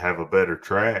might have a better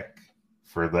track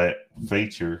for that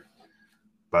feature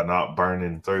by not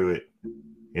burning through it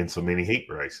in so many heat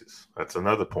races. That's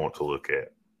another point to look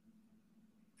at.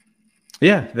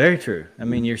 Yeah, very true. I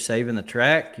mean, you're saving the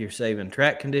track, you're saving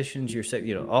track conditions, you're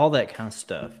saving, all that kind of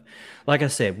stuff. Like I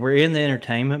said, we're in the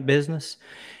entertainment business.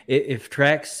 If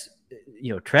tracks,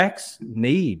 tracks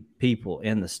need people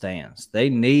in the stands. They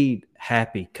need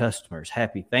happy customers,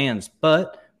 happy fans.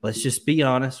 But let's just be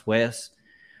honest, Wes.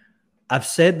 I've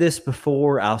said this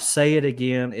before. I'll say it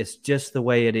again. It's just the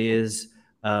way it is.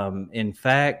 In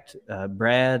fact,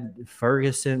 Brad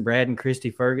and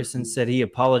Christy Ferguson said he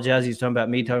apologized. He's talking about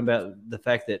me, talking about the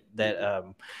fact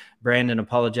that Brandon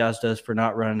apologized to us for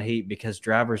not running heat because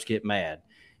drivers get mad.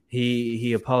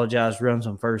 He apologized, runs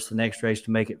them first the next race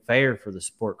to make it fair for the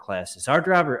sport classes.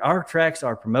 Our tracks,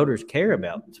 our promoters care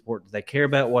about the sport. They care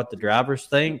about what the drivers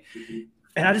think.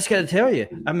 And I just got to tell you,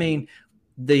 I mean,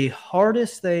 the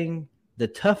hardest thing, the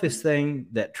toughest thing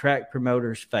that track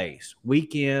promoters face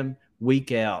week in,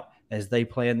 week out as they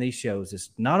plan these shows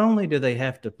is not only do they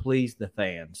have to please the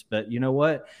fans, but you know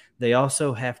what? They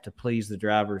also have to please the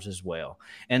drivers as well.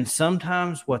 And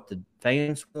sometimes what the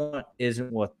fans want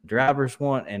isn't what the drivers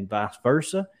want and vice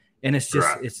versa. And it's just,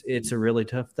 Right. it's a really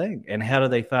tough thing. And how do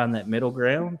they find that middle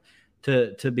ground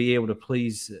to be able to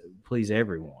please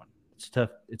everyone? It's tough.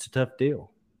 It's a tough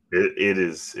deal. It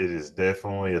is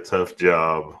definitely a tough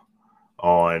job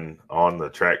on the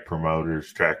track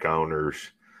promoters, track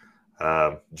owners,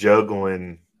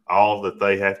 juggling all that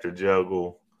they have to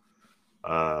juggle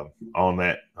on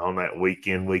that week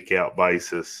in, week out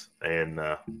basis. And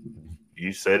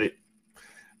you said it,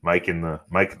 making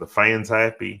the fans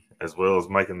happy as well as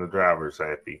making the drivers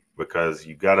happy, because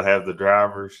you got to have the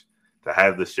drivers to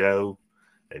have the show,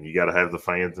 and you got to have the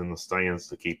fans in the stands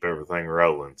to keep everything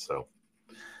rolling. So,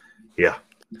 yeah,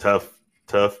 tough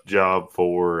job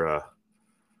for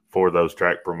those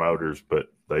track promoters, but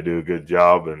they do a good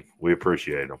job, and we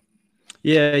appreciate them.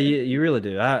 Yeah, you really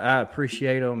do. I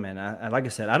appreciate them, and I like I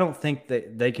said, I don't think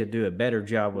that they could do a better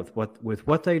job with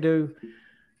what they do.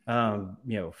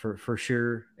 For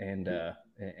sure, and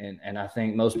I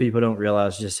think most people don't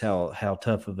realize just how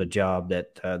tough of a job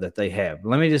that they have.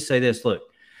 Let me just say this: look,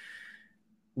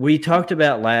 we talked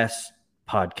about last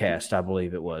podcast, I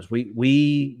believe it was.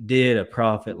 We did a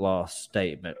profit loss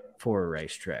statement for a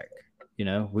racetrack.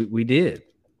 We did,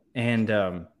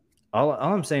 and all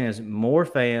I'm saying is more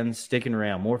fans sticking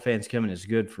around, more fans coming is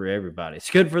good for everybody.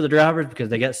 It's good for the drivers because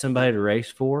they got somebody to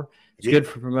race for. It's good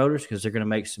for promoters because they're going to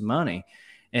make some money.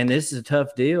 And this is a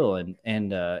tough deal. And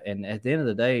at the end of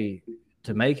the day,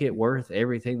 to make it worth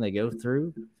everything they go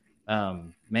through,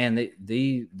 man,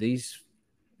 these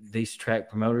track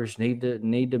promoters need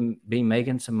to be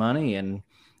making some money. And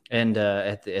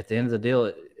at the end of the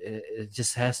deal, it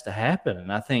just has to happen.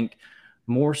 And I think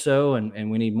more so,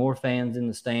 and we need more fans in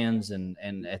the stands. And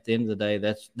at the end of the day,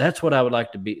 that's what I would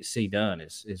like to see done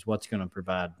is what's going to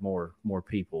provide more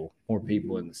people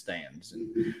in the stands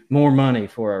and more money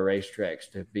for our racetracks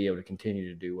to be able to continue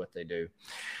to do what they do.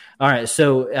 All right,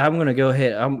 so I'm going to go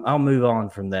ahead. I'll move on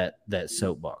from that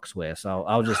soapbox, Wes.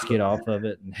 I'll just get off of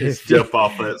it. And Just jump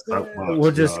off that soapbox.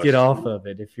 We'll just Josh. get off of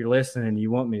it. If you're listening and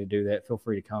you want me to do that, feel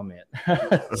free to comment.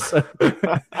 So,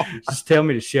 just tell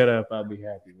me to shut up. I'll be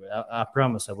happy. But I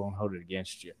promise I won't hold it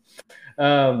against you.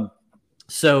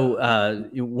 So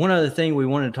one other thing we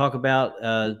wanted to talk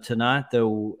about tonight,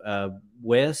 though,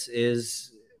 Wes,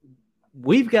 is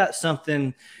we've got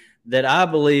something that I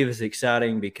believe is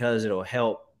exciting because it'll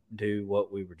help do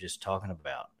what we were just talking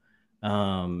about.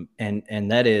 And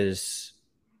that is,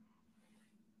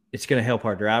 it's going to help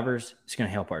our drivers. It's going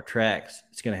to help our tracks.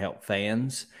 It's going to help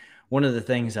fans. One of the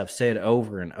things I've said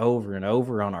over and over and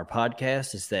over on our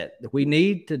podcast is that we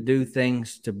need to do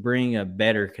things to bring a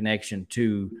better connection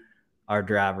to our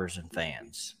drivers and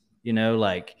fans. You know,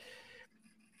 like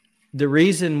the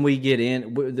reason we get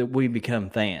in, that we become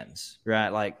fans, right?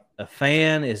 Like a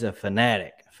fan is a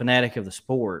fanatic of the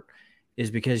sport, is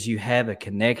because you have a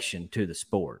connection to the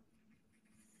sport.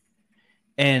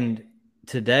 And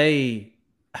today,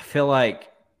 I feel like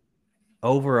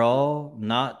overall,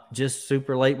 not just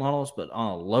super late models, but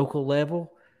on a local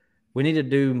level, we need to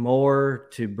do more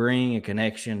to bring a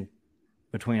connection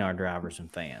between our drivers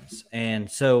and fans. And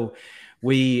so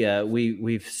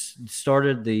we've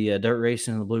started the dirt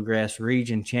racing in the Bluegrass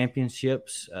Region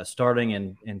Championships starting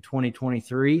in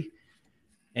 2023.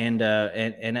 And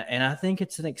I think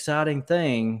it's an exciting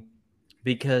thing,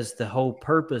 because the whole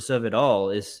purpose of it all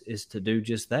is to do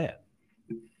just that.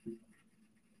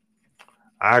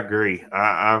 I agree.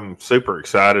 I'm super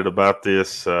excited about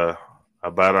this,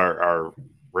 about our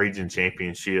region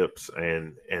championships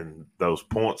and those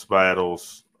points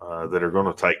battles that are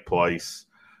going to take place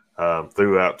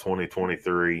throughout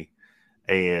 2023,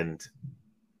 and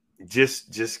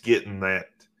just getting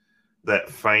that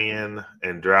fan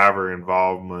and driver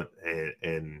involvement,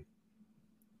 and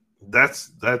that's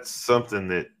something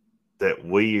that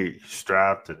we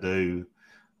strive to do.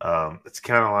 It's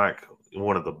kind of like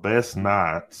one of the best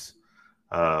nights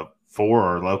for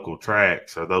our local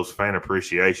tracks are those fan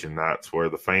appreciation nights, where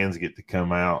the fans get to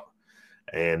come out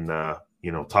and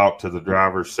talk to the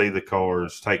drivers, see the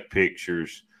cars, take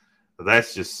pictures.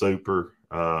 That's just super,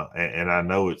 and I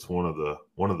know it's one of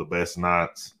the best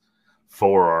nights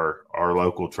for our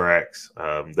local tracks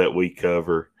that we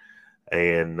cover.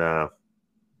 And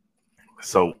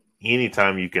so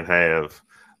anytime you can have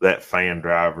that fan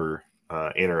driver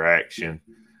interaction,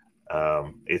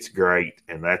 it's great,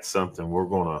 and that's something we're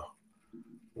gonna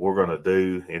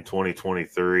do in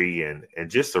 2023, and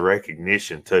just the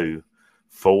recognition too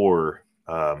for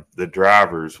the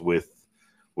drivers with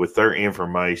their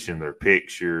information, their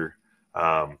picture,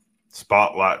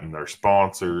 spotlighting their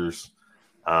sponsors.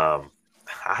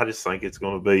 I just think it's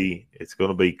gonna be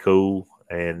cool,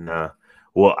 and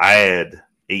we'll add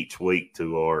each week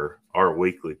to our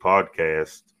weekly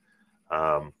podcast.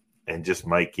 And just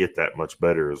make it that much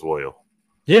better as well.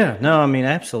 Yeah, no, I mean,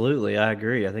 absolutely. I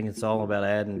agree. I think it's all about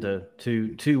adding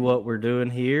to what we're doing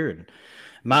here. And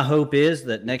my hope is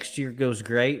that next year goes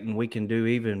great and we can do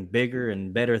even bigger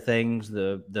and better things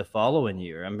the following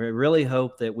year. I really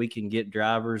hope that we can get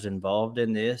drivers involved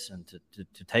in this and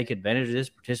to take advantage of this,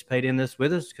 participate in this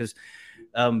with us, because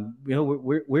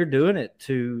we're doing it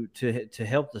to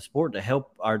help the sport, to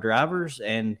help our drivers.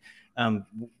 And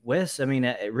Wes, I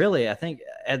mean, really, I think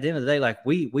at the end of the day, like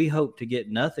we hope to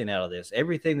get nothing out of this.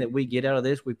 Everything that we get out of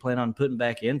this, we plan on putting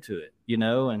back into it,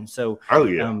 And so,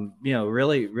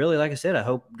 really, really, like I said, I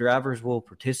hope drivers will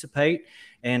participate,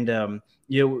 and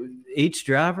each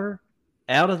driver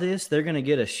out of this, they're going to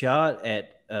get a shot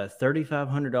at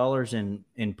 $3,500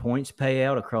 in points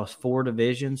payout across 4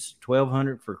 divisions,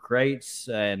 $1,200 for crates,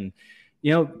 and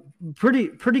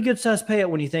pretty good size payout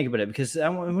when you think about it. Because I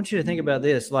want you to think about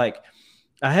this. Like,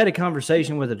 I had a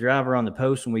conversation with a driver on the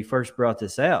post when we first brought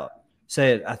this out.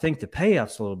 Said, I think the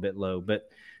payout's a little bit low, but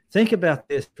think about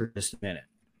this for just a minute.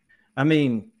 I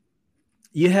mean,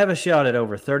 you have a shot at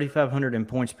over $3,500 in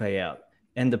points payout,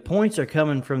 and the points are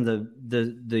coming from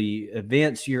the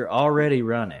events you're already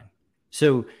running.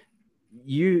 So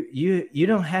you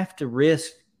don't have to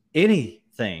risk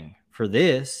anything for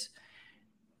this.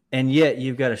 And yet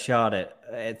you've got a shot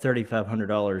at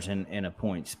 $3,500 in a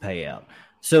points payout.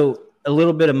 So a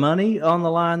little bit of money on the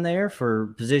line there for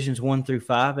positions 1 through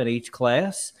 5 in each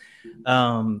class.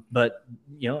 But,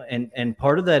 and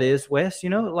part of that is, Wes,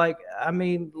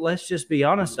 let's just be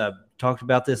honest. I talked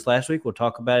about this last week. We'll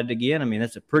talk about it again. I mean,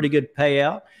 that's a pretty good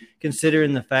payout,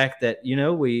 considering the fact that,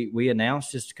 we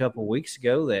announced just a couple of weeks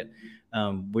ago that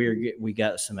we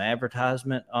got some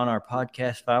advertisement on our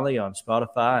podcast finally on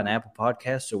Spotify and Apple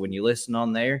Podcasts. So when you listen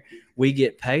on there, we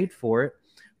get paid for it.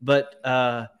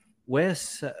 But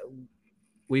Wes,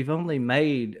 we've only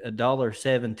made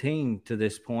 $1.17 to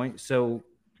this point. So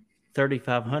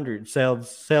 3,500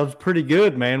 sounds pretty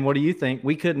good, man. What do you think?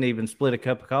 We couldn't even split a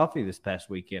cup of coffee this past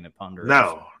weekend at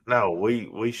Ponderosa. No,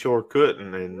 we sure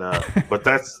couldn't. And but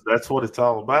that's what it's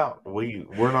all about.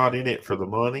 We're not in it for the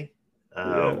money.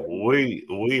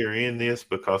 We are in this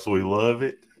because we love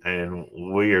it, and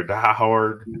we are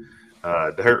diehard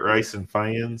dirt racing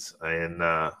fans,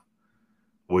 and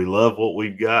we love what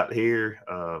we've got here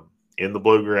in the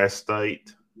Bluegrass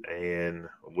State. and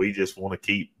we just want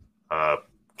to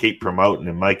keep promoting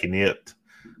and making it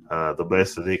the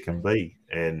best that it can be.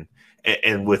 And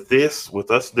with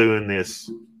us doing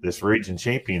this region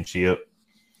championship,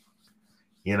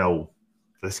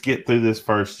 let's get through this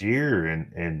first year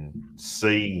and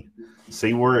see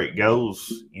where it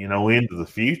goes, into the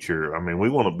future. I mean, we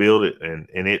want to build it and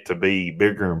it to be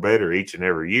bigger and better each and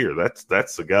every year.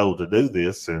 That's the goal, to do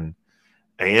this. And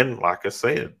like I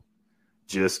said,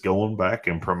 just going back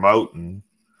and promoting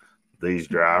these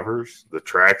drivers, the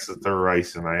tracks that they're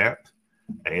racing at,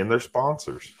 and their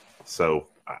sponsors. So,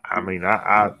 I mean,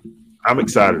 I'm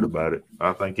excited about it.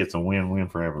 I think it's a win-win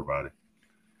for everybody.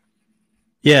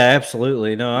 Yeah,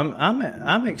 absolutely. No,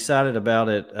 I'm excited about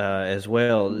it as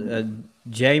well.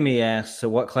 Jamie asked, so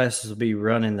what classes will be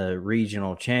running the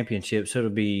regional championship? So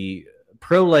it'll be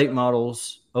pro late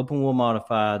models, open wheel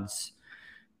modifieds,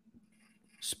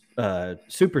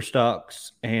 super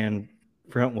stocks, and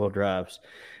front wheel drives.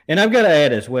 And I've got to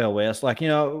add as well, Wes,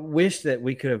 wish that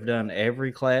we could have done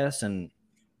every class, and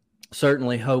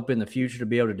certainly hope in the future to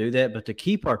be able to do that. But to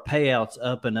keep our payouts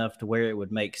up enough to where it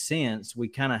would make sense, we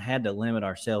kind of had to limit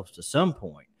ourselves to some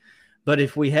point. But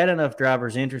if we had enough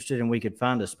drivers interested and we could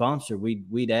find a sponsor,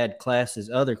 we'd add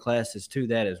other classes to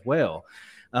that as well.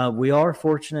 We are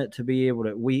fortunate to be able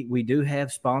to. We do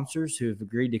have sponsors who have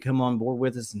agreed to come on board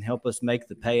with us and help us make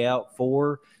the payout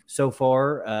for, so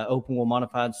far, open wheel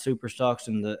modified super stocks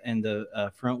and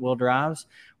the front wheel drives.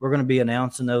 We're going to be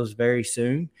announcing those very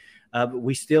soon. But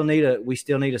we still need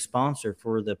a sponsor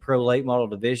for the pro late model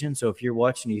division. So if you're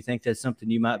watching, you think that's something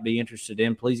you might be interested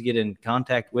in, please get in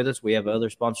contact with us. We have other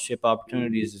sponsorship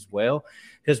opportunities as well.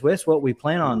 Because Wes, what we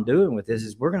plan on doing with this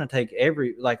is we're going to take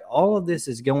all of this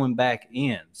is going back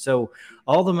in. So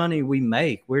all the money we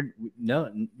make, we're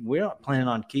not planning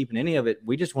on keeping any of it.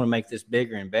 We just want to make this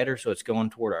bigger and better, so it's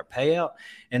going toward our payout.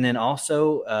 And then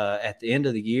also at the end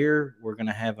of the year, we're going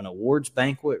to have an awards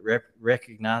banquet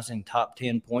recognizing top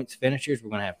 10 points finishers.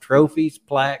 We're going to have trophies,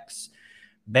 plaques,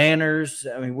 banners.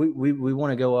 I mean, we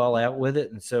want to go all out with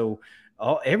it, and so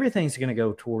everything's going to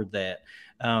go toward that.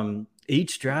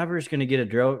 Each driver is going to get a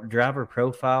driver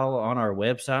profile on our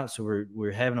website. So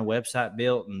we're having a website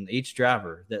built, and each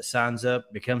driver that signs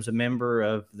up, becomes a member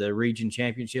of the region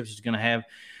championships, is going to have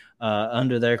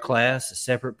under their class a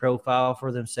separate profile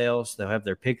for themselves. They'll have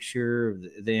their picture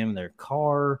of them, their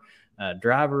car,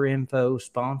 driver info,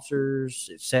 sponsors,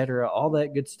 etc. All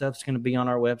that good stuff is going to be on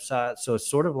our website. So it's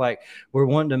sort of like we're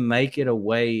wanting to make a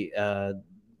way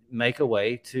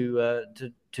to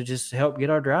just help get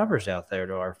our drivers out there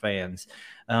to our fans.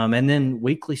 And then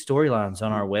weekly storylines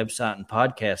on our website and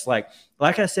podcasts.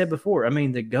 Like I said before, I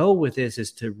mean, the goal with this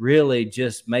is to really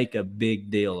just make a big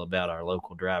deal about our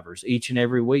local drivers each and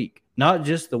every week, not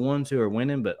just the ones who are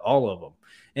winning, but all of them,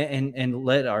 and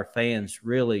let our fans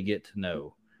really get to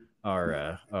know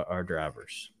our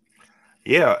drivers.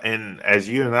 Yeah. And as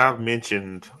you and I've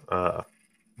mentioned,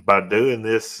 by doing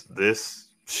this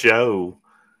show,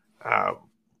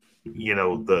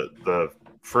 the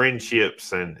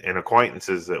friendships and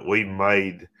acquaintances that we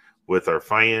made with our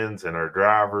fans and our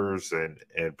drivers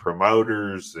and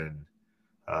promoters and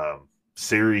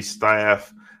series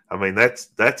staff. I mean,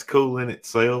 that's cool in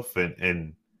itself.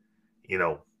 And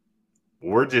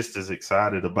we're just as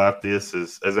excited about this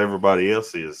as everybody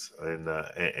else is,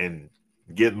 and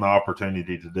getting the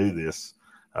opportunity to do this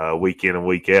week in and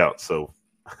week out. So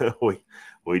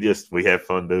we have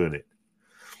fun doing it.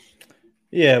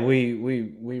 Yeah, we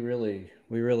really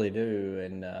do.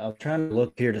 And I was trying to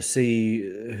look here to see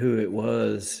who it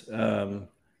was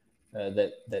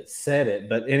that said it.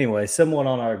 But anyway, someone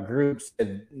on our group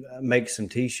said make some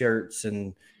T-shirts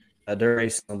and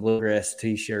dirt some Bluegrass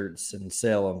T-shirts and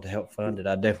sell them to help fund it.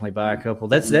 I'd definitely buy a couple.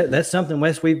 That's something,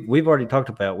 Wes, we've already talked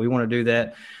about. We want to do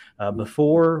that.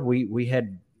 Before we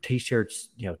had T-shirts,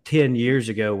 10 years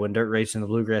ago when dirt racing and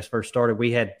the Bluegrass first started,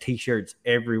 we had T-shirts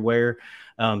everywhere.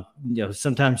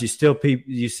 Sometimes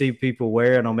you see people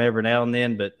wearing them every now and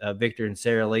then, but Victor and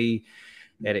Sarah Lee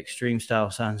at Extreme Style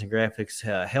Signs and Graphics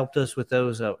helped us with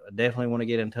those. I definitely want to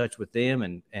get in touch with them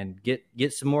and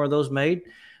get some more of those made.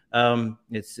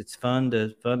 It's fun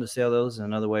to sell those.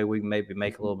 Another way we can maybe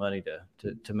make a little money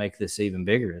to make this even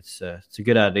bigger. It's a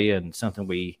good idea and something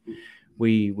we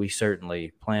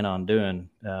certainly plan on doing.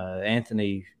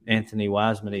 Anthony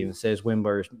Wiseman even says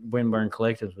Windburn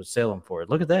Collectives would sell them for it.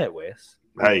 Look at that, Wes.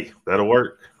 Hey, that'll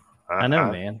work. I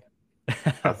know, man.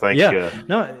 I think. Yeah,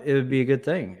 no, it would be a good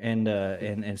thing, and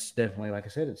it's definitely, like I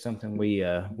said, it's something we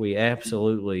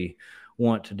absolutely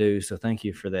want to do. So thank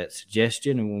you for that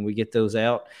suggestion. And when we get those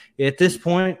out, at this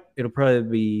point, it'll probably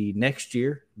be next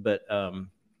year. But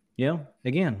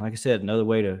again, like I said, another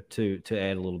way to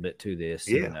add a little bit to this,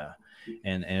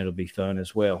 and it'll be fun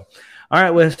as well. All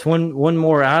right, Wes, one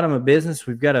more item of business.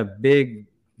 We've got a big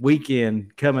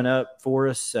weekend coming up for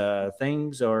us.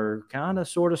 Things are kind of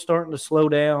sort of starting to slow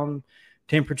down.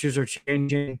 Temperatures are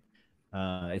changing.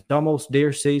 It's almost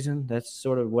deer season. That's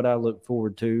sort of what I look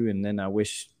forward to, and then I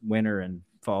wish winter and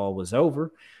fall was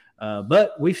over.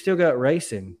 But we've still got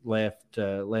racing left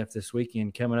this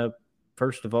weekend coming up.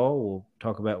 First of all, we'll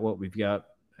talk about what we've got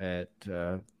at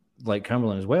Lake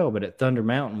Cumberland as well. But at Thunder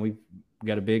Mountain, we've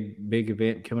got a big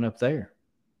event coming up there.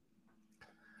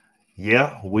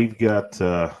 Yeah, we've got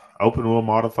open wheel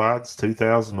modifieds,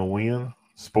 2,000 to win.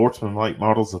 Sportsman late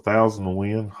models, 1,000 to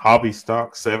win. Hobby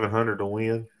stock, 700 to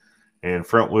win. And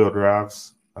front wheel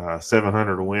drives,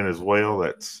 700 to win as well.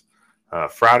 That's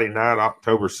Friday night,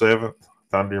 October 7th,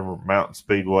 Thunder Mountain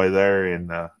Speedway there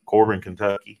in Corbin,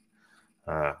 Kentucky.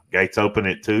 Gates open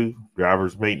at 2,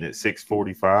 drivers meeting at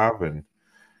 6:45, and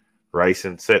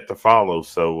racing set to follow.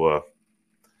 So,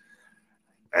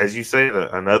 as you said,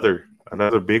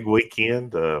 another big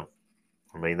weekend. I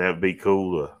mean, that'd be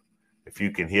cool if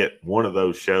you can hit one of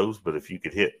those shows. But if you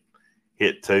could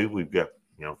hit two, we've got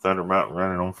Thunder Mountain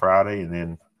running on Friday, and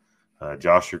then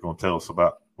Josh, you're going to tell us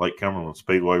about Lake Cumberland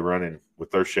Speedway running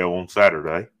with their show on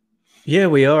Saturday. Yeah,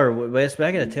 we are, Wes. But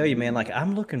I got to tell you, man, like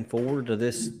I'm looking forward to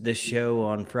this show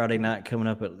on Friday night coming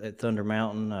up at Thunder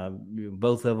Mountain,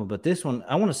 both of them. But this one,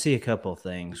 I want to see a couple of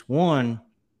things. One,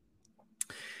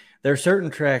 there are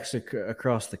certain tracks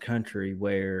across the country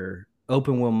where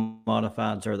open wheel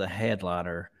modifieds are the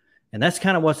headliner, and that's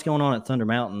kind of what's going on at Thunder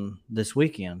Mountain this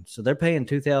weekend. So they're paying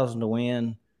 $2,000 to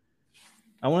win.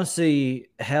 I want to see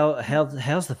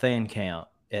how's the fan count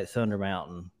at Thunder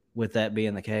Mountain. With that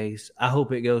being the case, I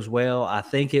hope it goes well. I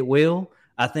think it will.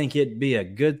 I think it'd be a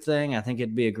good thing. I think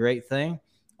it'd be a great thing.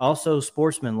 Also,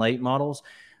 sportsman late models.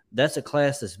 That's a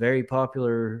class that's very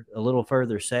popular a little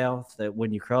further south. That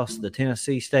when you cross the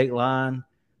Tennessee state line,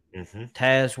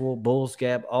 Tazewell, Bulls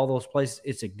Gap, all those places,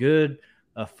 it's a good,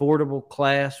 affordable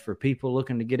class for people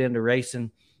looking to get into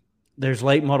racing. There's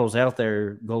late models out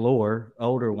there galore,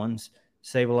 older ones.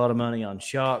 Save a lot of money on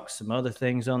shocks, some other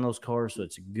things on those cars. So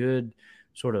it's a good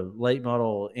sort of late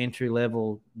model entry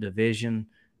level division,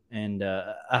 and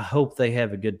I hope they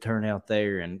have a good turnout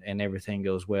there and everything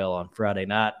goes well on Friday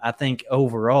night. I think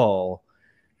overall,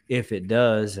 if it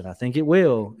does, and I think it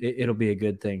will, it'll be a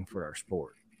good thing for our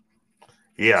sport.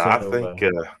 Yeah, so,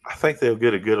 I think they'll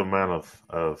get a good amount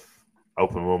of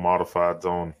open wheel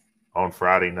modifieds on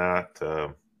Friday night.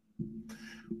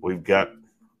 We've got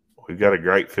a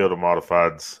great field of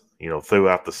modifieds,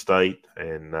 throughout the state,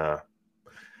 and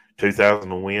 2,000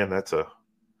 to win. That's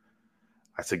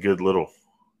a good little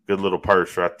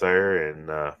purse right there,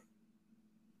 and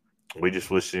we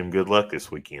just wish them good luck this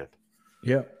weekend.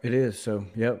 Yep, it is. So,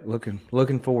 yep,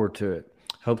 looking forward to it.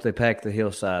 Hope they pack the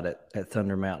hillside at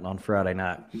Thunder Mountain on Friday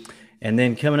night. And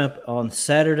then coming up on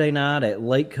Saturday night at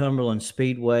Lake Cumberland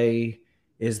Speedway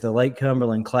is the Lake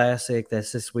Cumberland Classic.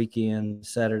 That's this weekend,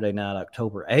 Saturday night,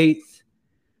 October 8th.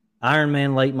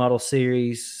 Ironman Late Model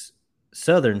Series,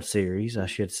 Southern Series, I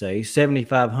should say,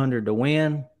 $7,500 to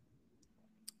win.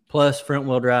 Plus, front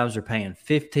wheel drives are paying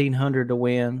 $1,500 to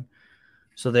win.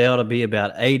 So they ought to be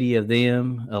about 80 of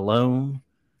them alone.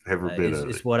 Every bit of it.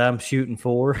 It's what I'm shooting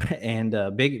for, and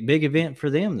big event for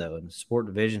them though in the sport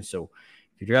division. So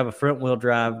if you drive a front wheel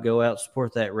drive, go out,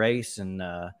 support that race, and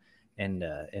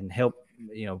help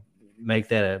make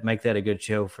that a good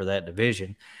show for that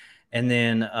division. And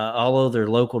then all other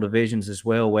local divisions as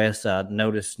well, West, I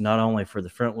noticed not only for the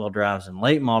front wheel drives and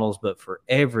late models, but for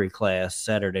every class,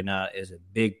 Saturday night is a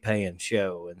big paying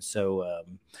show. And so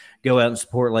go out and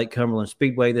support Lake Cumberland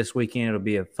Speedway this weekend. It'll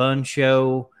be a fun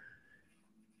show.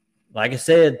 Like I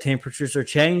said, temperatures are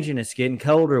changing. It's getting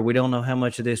colder. We don't know how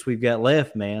much of this we've got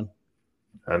left, man.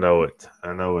 I know it.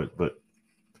 But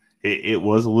it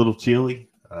was a little chilly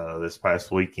this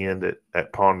past weekend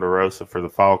at Ponderosa for the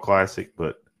Fall Classic,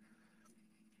 but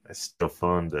it's still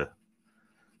fun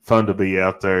to be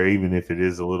out there, even if it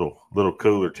is a little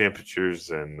cooler temperatures,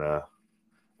 and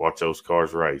watch those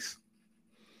cars race.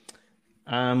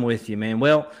 I'm with you, man.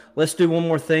 Well, let's do one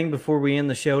more thing before we end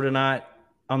the show tonight.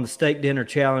 On the steak dinner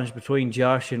challenge between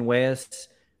Josh and Wes,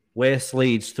 Wes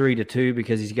leads 3-2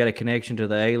 because he's got a connection to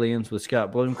the aliens with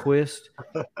Scott Bloomquist.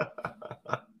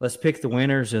 Let's pick the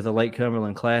winners of the Lake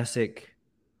Cumberland Classic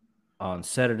on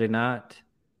Saturday night.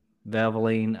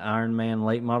 Valvoline Ironman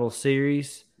Late Model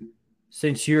Series.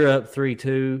 Since you're up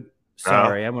 3-2,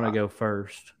 sorry, I'm going to go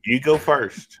first. You go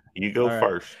first. You go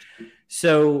first.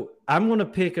 So I'm going to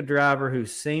pick a driver who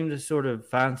seemed to sort of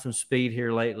find some speed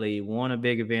here lately. Won a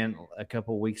big event a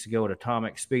couple of weeks ago at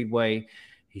Atomic Speedway.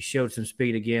 He showed some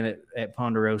speed again at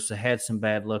Ponderosa, had some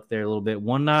bad luck there a little bit.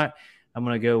 One night, I'm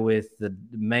going to go with the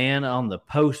man on the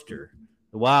poster,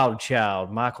 the wild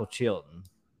child, Michael Chilton,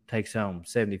 takes home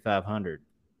 7,500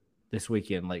 this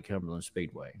weekend, Lake Cumberland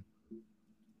Speedway.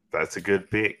 That's a good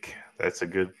pick.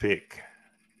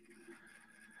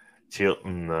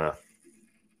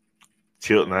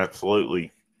 Chilton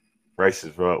absolutely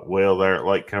races well there at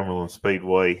Lake Cumberland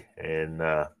Speedway, and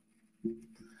I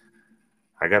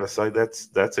got to say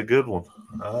that's a good one.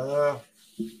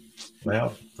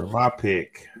 Well, for my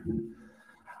pick,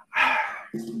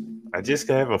 I just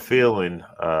have a feeling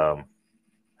that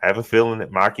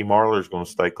Mikey Marlar is going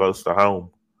to stay close to home.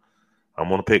 I'm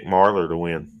going to pick Marlar to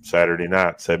win Saturday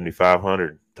night,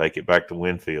 7,500. Take it back to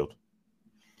Winfield.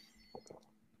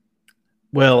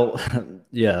 Well,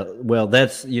 yeah. Well,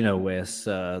 that's, Wes,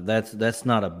 that's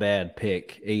not a bad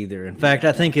pick either. In fact,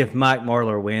 I think if Mike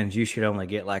Marlar wins, you should only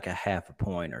get like a half a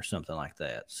point or something like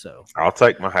that. So I'll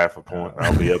take my half a point.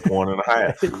 I'll be up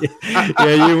 1.5.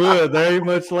 Yeah, you would. Very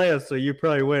much less. So you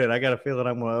probably win. I got a feeling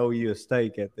I'm going to owe you a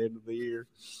steak at the end of the year.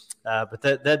 But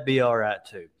that'd be all right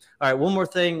too. All right, one more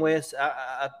thing, Wes.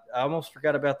 I almost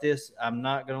forgot about this. I'm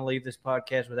not going to leave this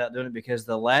podcast without doing it because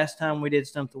the last time we did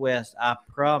Stump the West, I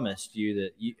promised you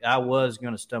that I was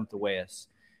going to stump the West.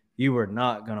 You were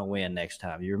not going to win next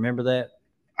time. You remember that?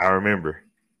 I remember.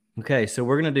 Okay, so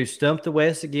we're going to do Stump the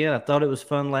West again. I thought it was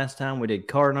fun last time. We did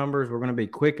car numbers. We're going to be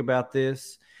quick about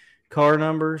this. Car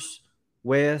numbers.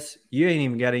 Wes, you ain't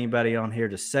even got anybody on here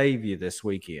to save you this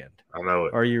weekend. I know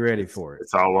it. Are you ready for it?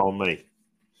 It's all on me.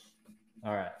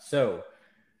 All right. So,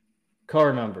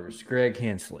 car numbers. Greg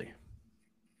Hensley.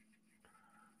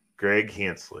 Greg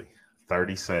Hensley,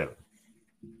 37.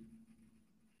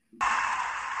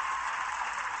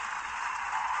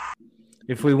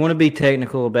 If we want to be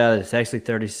technical about it, it's actually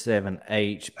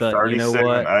 37H. But you know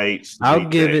what? I'll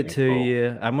give it to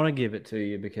you. I'm going to give it to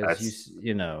you because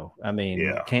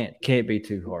can't be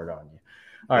too hard on you.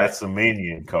 All right. That's the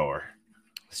Minion car.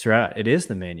 That's right. It is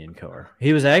the Minion car.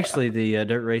 He was actually the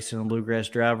Dirt Racing and Bluegrass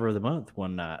Driver of the Month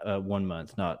one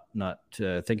month. Not. I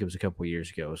think it was a couple of years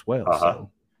ago as well.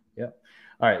 So, yeah.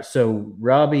 All right. So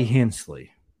Robbie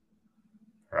Hensley.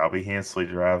 Robbie Hensley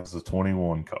drives the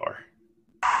 21 car.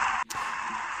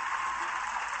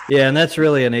 Yeah, and that's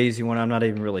really an easy one. I'm not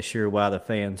even really sure why the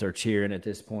fans are cheering at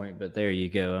this point, but there you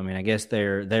go. I mean, I guess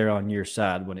they're on your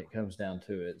side when it comes down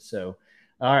to it. So,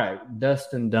 all right,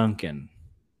 Dustin Duncan.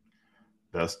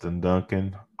 Dustin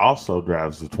Duncan also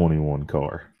drives the 21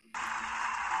 car.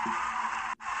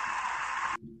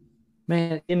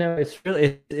 Man,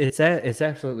 it's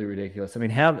absolutely ridiculous. I mean,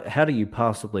 how do you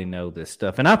possibly know this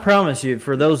stuff? And I promise you,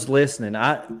 for those listening,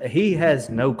 he has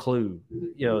no clue.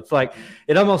 It's like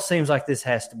it almost seems like this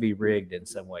has to be rigged in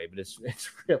some way, but it's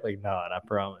really not. I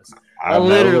promise. I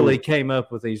literally came up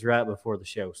with these right before the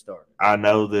show started. I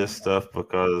know this stuff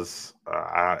because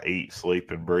I eat,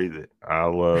 sleep, and breathe it. I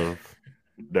love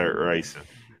dirt racing.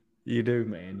 You do,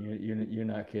 man. You're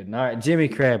not kidding. All right, Jimmy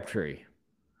Crabtree.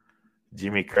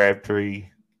 Jimmy Crabtree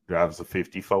drives a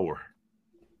 54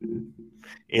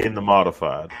 in the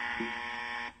modified.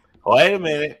 Wait a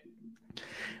minute.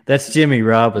 That's Jimmy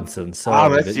Robinson.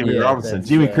 That's Jimmy Robinson.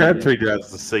 Jimmy Crabtree drives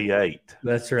the C8.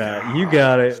 That's right. You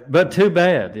got it. But too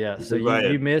bad. Yeah. So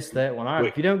you missed that one. All right.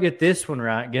 If you don't get this one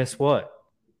right, guess what?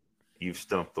 You've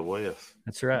stumped the West.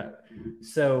 That's right.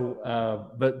 So,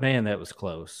 but man, that was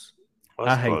close.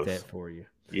 I hate that for you.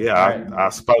 Yeah, right. I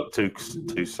spoke too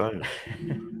soon.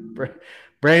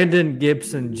 Brandon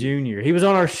Gibson Jr. He was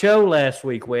on our show last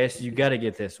week, Wes. You got to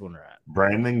get this one right.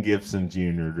 Brandon Gibson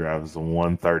Jr. drives the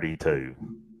 132.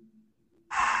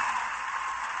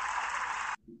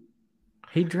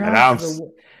 He drives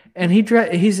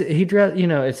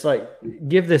it's like,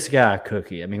 give this guy a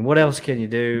cookie. I mean, what else can you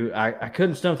do? I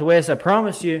couldn't stump the West. I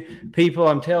promise you, people,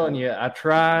 I'm telling you, I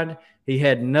tried. He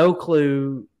had no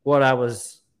clue what I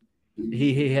was.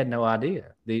 He had no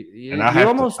idea. I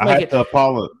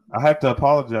have to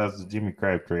apologize to Jimmy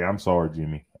Crabtree. I'm sorry,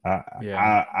 Jimmy.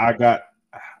 I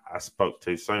spoke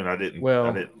too soon.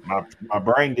 My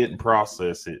brain didn't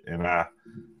process it, and I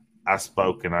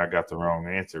spoke and I got the wrong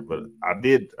answer. But I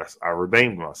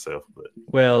redeemed myself. But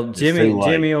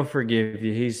Jimmy will forgive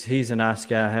you. He's a nice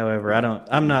guy. However,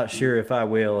 I'm not sure if I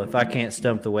will. If I can't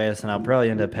stump the West, and I'll probably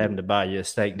end up having to buy you a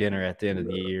steak dinner at the end of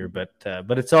the year. But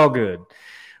it's all good.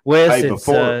 Wes,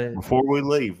 before we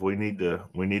leave, we need to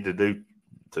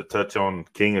touch on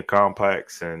King of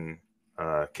Compacts and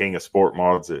King of Sport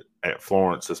Mods at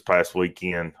Florence this past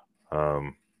weekend.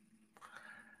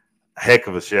 Heck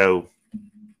of a show.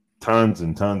 tons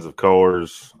and tons of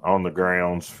cars on the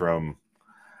grounds from,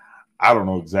 I don't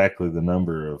know exactly the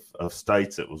number of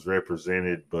states that was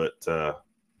represented, but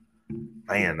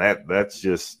man, that's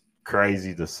just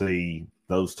crazy to see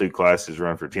those two classes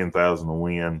run for 10,000 to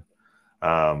win.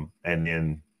 And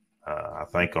then I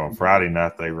think on Friday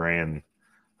night they ran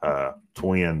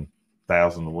twin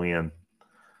 1,000 to win.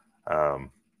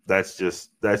 That's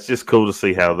just cool to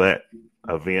see how that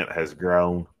event has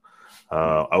grown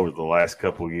over the last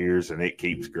couple of years, and it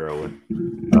keeps growing.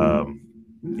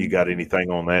 You got anything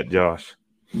on that, Josh?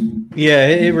 Yeah,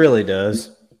 it really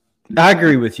does. I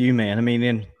agree with you, man. I mean,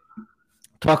 in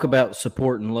talk about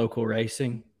supporting local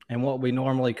racing and what we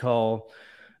normally call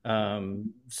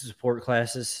support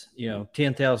classes,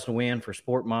 10,000 to win for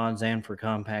sport mods and for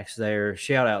compacts there.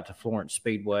 Shout out to Florence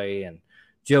Speedway and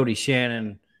Jody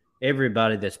Shannon,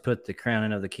 everybody that's put the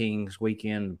Crowning of the Kings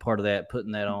weekend part of that,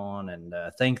 putting that on, and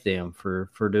thank them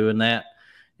for doing that.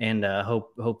 And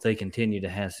hope they continue to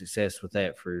have success with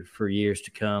that for years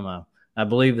to come. I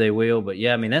believe they will, but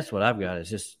yeah, I mean, that's what I've got. It's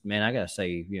just, man, I got to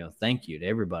say, thank you to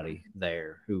everybody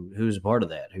there who's a part of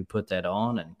that, who put that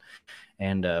on.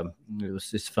 And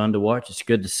it's fun to watch. It's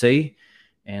good to see.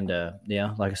 And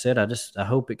yeah, like I said, I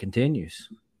hope it continues.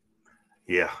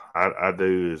 Yeah, I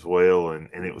do as well. And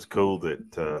it was cool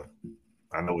that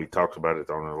I know we talked about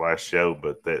it on our last show,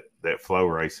 but that Flow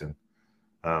Racing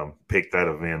picked that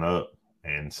event up.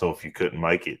 And so if you couldn't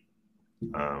make it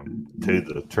to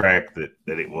the track, that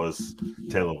it was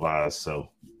televised. So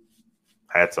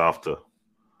hats off to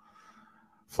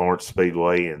Florence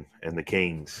Speedway and the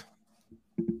Kings.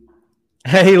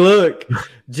 Hey, look,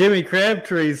 Jimmy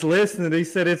Crabtree's listening. He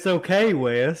said it's okay,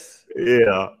 Wes.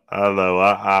 Yeah, I know.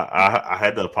 I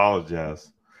had to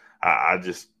apologize. I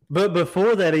just. But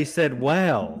before that, he said,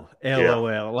 "Wow, LOL."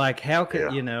 Yeah. Like, how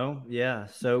could Yeah.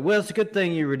 So, well, it's a good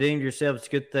thing you redeemed yourself. It's a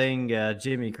good thing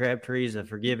Jimmy Crabtree's a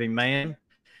forgiving man,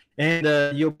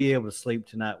 and you'll be able to sleep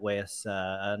tonight, Wes.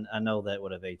 I know that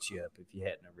would have ate you up if you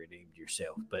hadn't redeemed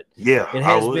yourself. But yeah, it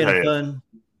has been fun.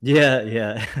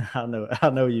 Yeah, I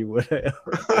know you would have.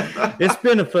 It's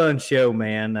been a fun show,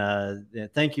 man.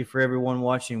 Thank you for everyone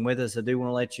watching with us. I do want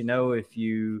to let you know if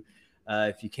you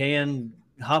can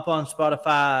hop on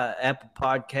Spotify, Apple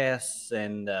Podcasts,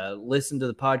 and listen to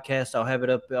the podcast. I'll have it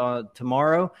up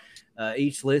tomorrow.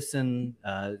 Each listen,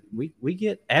 we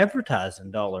get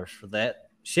advertising dollars for that.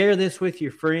 Share this with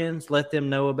your friends. Let them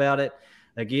know about it.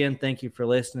 Again, thank you for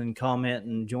listening,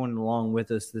 commenting, joining along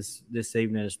with us this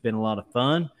evening. It's been a lot of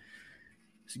fun.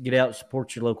 So get out and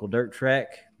support your local dirt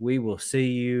track. We will see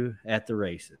you at the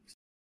races.